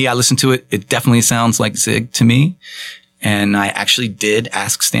know, for me, I listened to it. It definitely sounds like Zig to me. And I actually did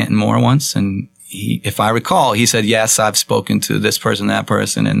ask Stanton Moore once. And if I recall, he said, yes, I've spoken to this person, that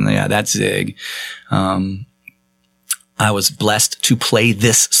person. And yeah, that's Zig. I was blessed to play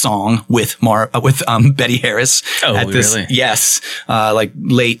this song with Betty Harris. Oh, at this, really? Yes. Like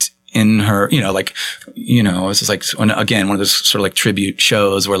late in her, it was just like, again, one of those sort of like tribute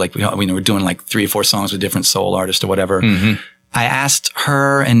shows where like, we're doing like 3 or 4 songs with different soul artists or whatever. I asked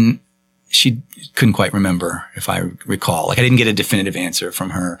her and she couldn't quite remember, if I recall. Like I didn't get a definitive answer from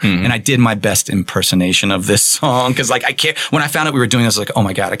her. And I did my best impersonation of this song. Cause like when I found out we were doing this, I was like, oh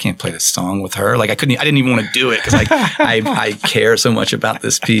my God, I can't play this song with her. Like I didn't even want to do it. Cause like I care so much about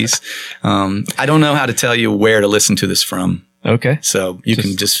this piece. I don't know how to tell you where to listen to this from. Okay. So you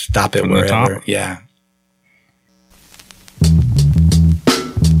can just stop it wherever. Yeah.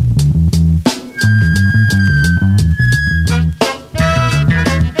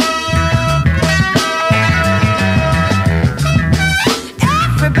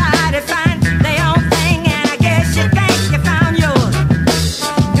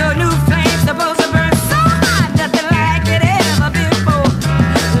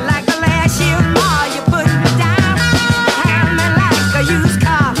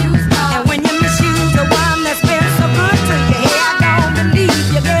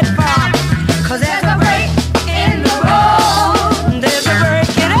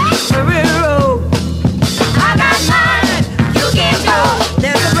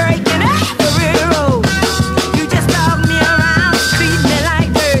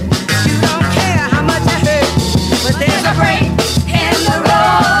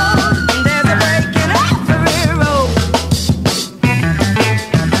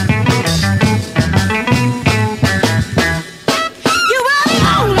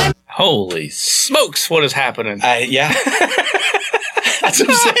 Holy smokes, what is happening? Yeah. That's what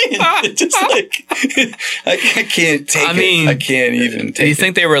I'm saying. It's just like, I can't take it. I can't even take it. Do you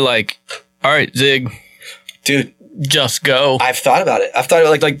think they were like, all right, Zig, dude, just go? I've thought about it.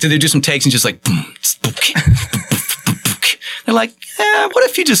 Like, did they do some takes and just like, boom, they're like, what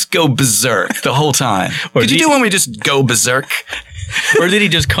if you just go berserk the whole time? Did you do when we just go berserk? Or did he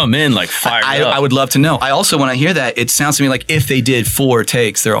just come in like fired up? I would love to know. I also, when I hear that, it sounds to me like if they did 4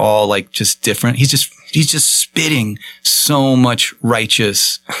 takes, they're all like just different. He's just spitting so much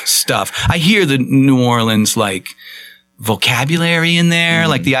righteous stuff. I hear the New Orleans like vocabulary in there,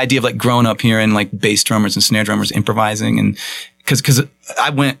 like the idea of like growing up hearing like bass drummers and snare drummers improvising, and because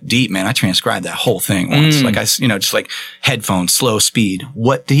I went deep, man. I transcribed that whole thing once. Like just like headphones, slow speed.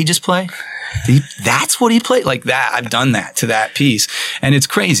 What did he just play? That's what he played, like that. I've done that to that piece, and it's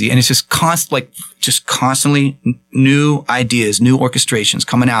crazy. And it's just constantly new ideas, new orchestrations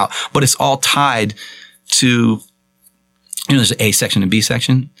coming out, but it's all tied to, there's an A section and B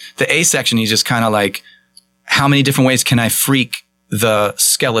section. The A section, he's just kind of like, how many different ways can I freak the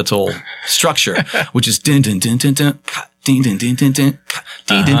skeletal structure, which is din din din din din.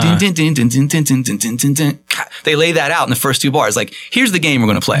 They lay that out in the first 2 bars. Like, here's the game we're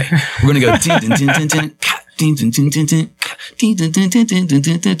going to play. We're going to go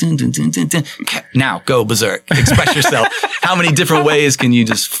now go berserk. Express yourself. How many different ways can you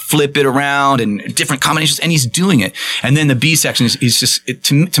just flip it around and different combinations? And he's doing it. And then the B section is just,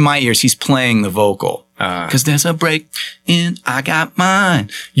 to my ears, he's playing the vocal. Cause there's a break in, I got mine,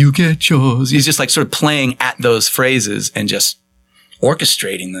 you get yours. He's just like sort of playing at those phrases and just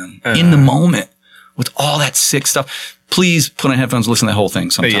orchestrating them in the moment with all that sick stuff. Please put on headphones and listen to the whole thing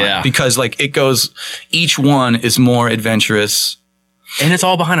sometime. Yeah. Because like it goes, each one is more adventurous. And it's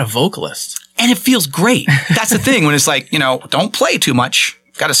all behind a vocalist. And it feels great. That's the thing when it's like, don't play too much.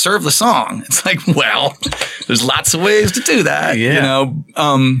 got to serve the song. It's like, well, there's lots of ways to do that. Yeah. You know,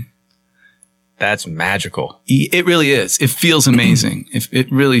 That's magical. it really is. It feels amazing.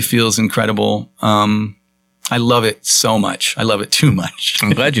 It really feels incredible. I love it so much. I love it too much. I'm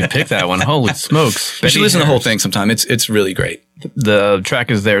glad you picked that one. Holy smokes. You should listen to the whole Harris. thing sometime. It's really great. The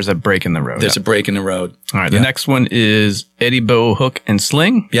track is There's a Break in the Road. There's a break in the road. All right. The next one is Eddie Bow Hook and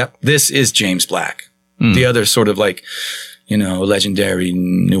Sling. Yep. This is James Black, the other sort of like, you know, legendary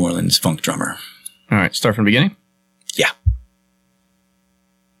New Orleans funk drummer. All right. Start from the beginning. Yeah.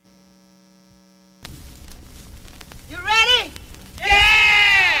 You ready?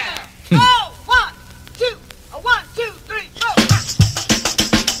 Yeah! Go! 1, 2, 1, 2, 3, go!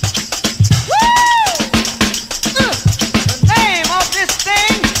 Woo! The name of this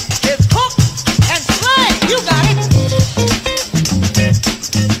thing is Hook and Sling. You got it.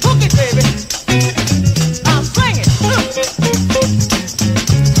 Hook it, baby. Now sling it.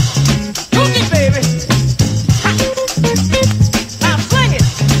 Hook it, baby. Ha. Now sling it.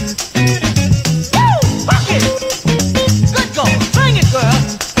 Woo! Hook it. Good going. Sling it, girl.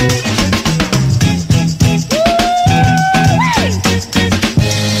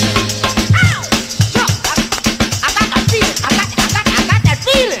 Woo-wee. Ow! Jump. I got that feeling. I got that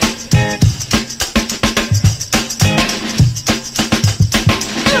feeling.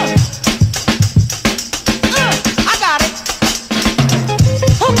 I got it.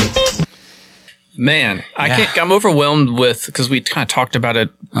 Hook it. Man, Yeah. I'm overwhelmed with, because we kind of talked about it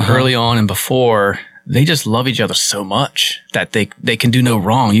early on and before, they just love each other so much that they can do no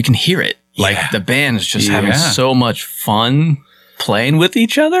wrong. You can hear it. Like Yeah. the band is just having Yeah. so much fun playing with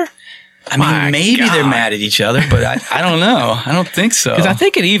each other. I mean, My maybe they're God. mad at each other, but I don't know. I don't think so. Because I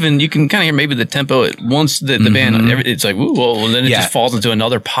think you can kind of hear maybe the tempo. Once the band, it's like, woo, well, then it Yeah. just falls into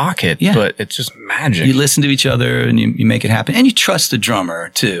another pocket. Yeah. But it's just magic. You listen to each other and you make it happen. And you trust the drummer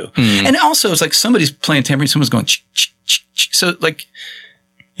too. And also it's like somebody's playing tambourine, someone's going, ch, ch, ch, ch. So like,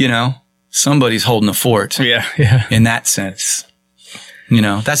 you know, somebody's holding the fort Yeah, yeah. in that sense. You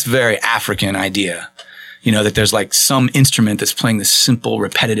know, that's a very African idea. You know, that there's like some instrument that's playing this simple,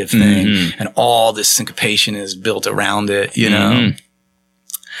 repetitive thing and all this syncopation is built around it, you know.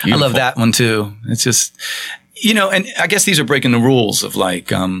 I love that one too. It's just, you know, and I guess these are breaking the rules of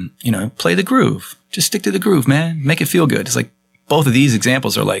like, you know, play the groove. Just stick to the groove, man. Make it feel good. It's like both of these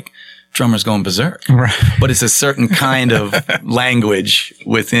examples are like drummers going berserk. Right. But it's a certain kind of language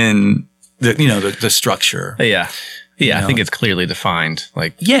within the, you know, the structure. Yeah. Yeah, I know? think it's clearly defined.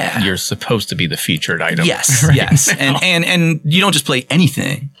 Like, Yeah. you're supposed to be the featured item. Yes, right yes. now. And you don't just play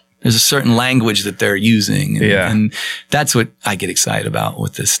anything. There's a certain language that they're using. And, Yeah. and that's what I get excited about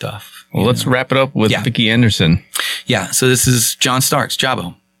with this stuff. Well, let's wrap it up with Yeah. Vicki Anderson. Yeah. So this is John Starks,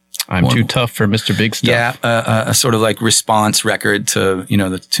 Jabo. I'm too tough for Mr. Big Stuff. Yeah. A sort of like response record to, you know,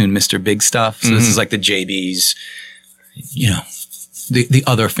 the tune Mr. Big Stuff. So this is like the JB's, you know, the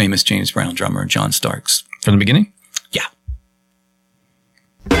other famous James Brown drummer, John Starks. From the beginning? Yeah.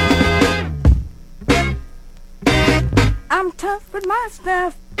 I'm tough with my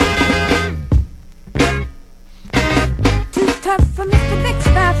stuff. Too tough for Mr. Big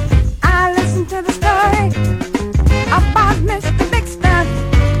Stuff. I listen to the story about Mr. Big Stuff,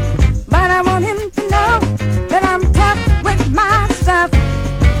 but I want him to know that I'm tough with my stuff.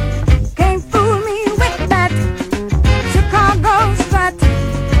 Can't fool me with that Chicago strut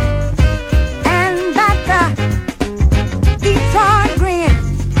and that Detroit grin.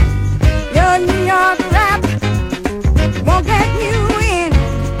 Your New York rap won't get you in,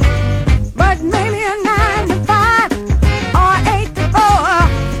 but maybe a 9 to 5 or 8 to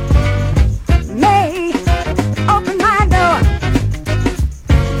 4 may open my door.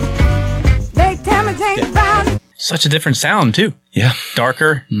 They tell me James Brown. Such a different sound, too. Yeah.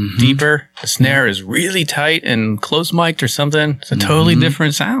 Darker, deeper. The snare is really tight and close mic'd or something. It's a totally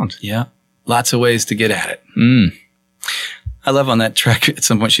different sound. Yeah. Lots of ways to get at it. I love on that track at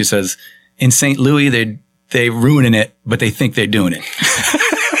some point she says, in St. Louis, they ruining it, but they think they're doing it.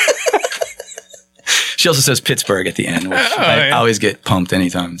 She also says Pittsburgh at the end, which I yeah. always get pumped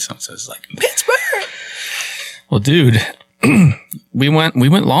anytime someone says like Pittsburgh. Well, dude, we went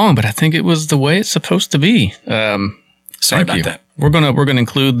long, but I think it was the way it's supposed to be. Sorry Thank about you. that. We're gonna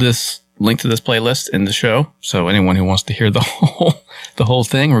include this link to this playlist in the show. So anyone who wants to hear the whole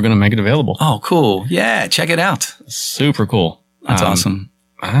thing, we're gonna make it available. Oh, cool. Yeah, check it out. Super cool. That's awesome.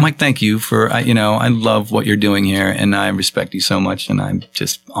 Mike, thank you for, I love what you're doing here and I respect you so much and I'm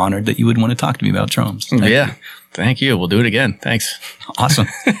just honored that you would want to talk to me about drums. Thank Yeah. you. Thank you. We'll do it again. Thanks. Awesome.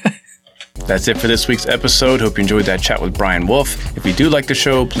 That's it for this week's episode. Hope you enjoyed that chat with Brian Wolf. If you do like the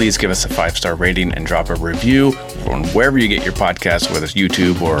show, please give us a 5-star rating and drop a review on wherever you get your podcasts, whether it's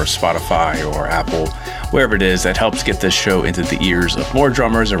YouTube or Spotify or Apple, wherever it is. That helps get this show into the ears of more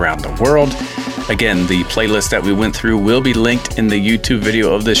drummers around the world. Again, the playlist that we went through will be linked in the YouTube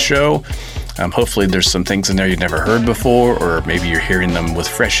video of this show. Hopefully there's some things in there you've never heard before, or maybe you're hearing them with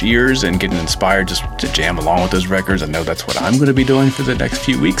fresh ears and getting inspired just to jam along with those records. I know that's what I'm going to be doing for the next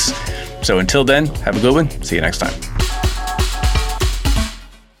few weeks. So until then, have a good one. See you next time.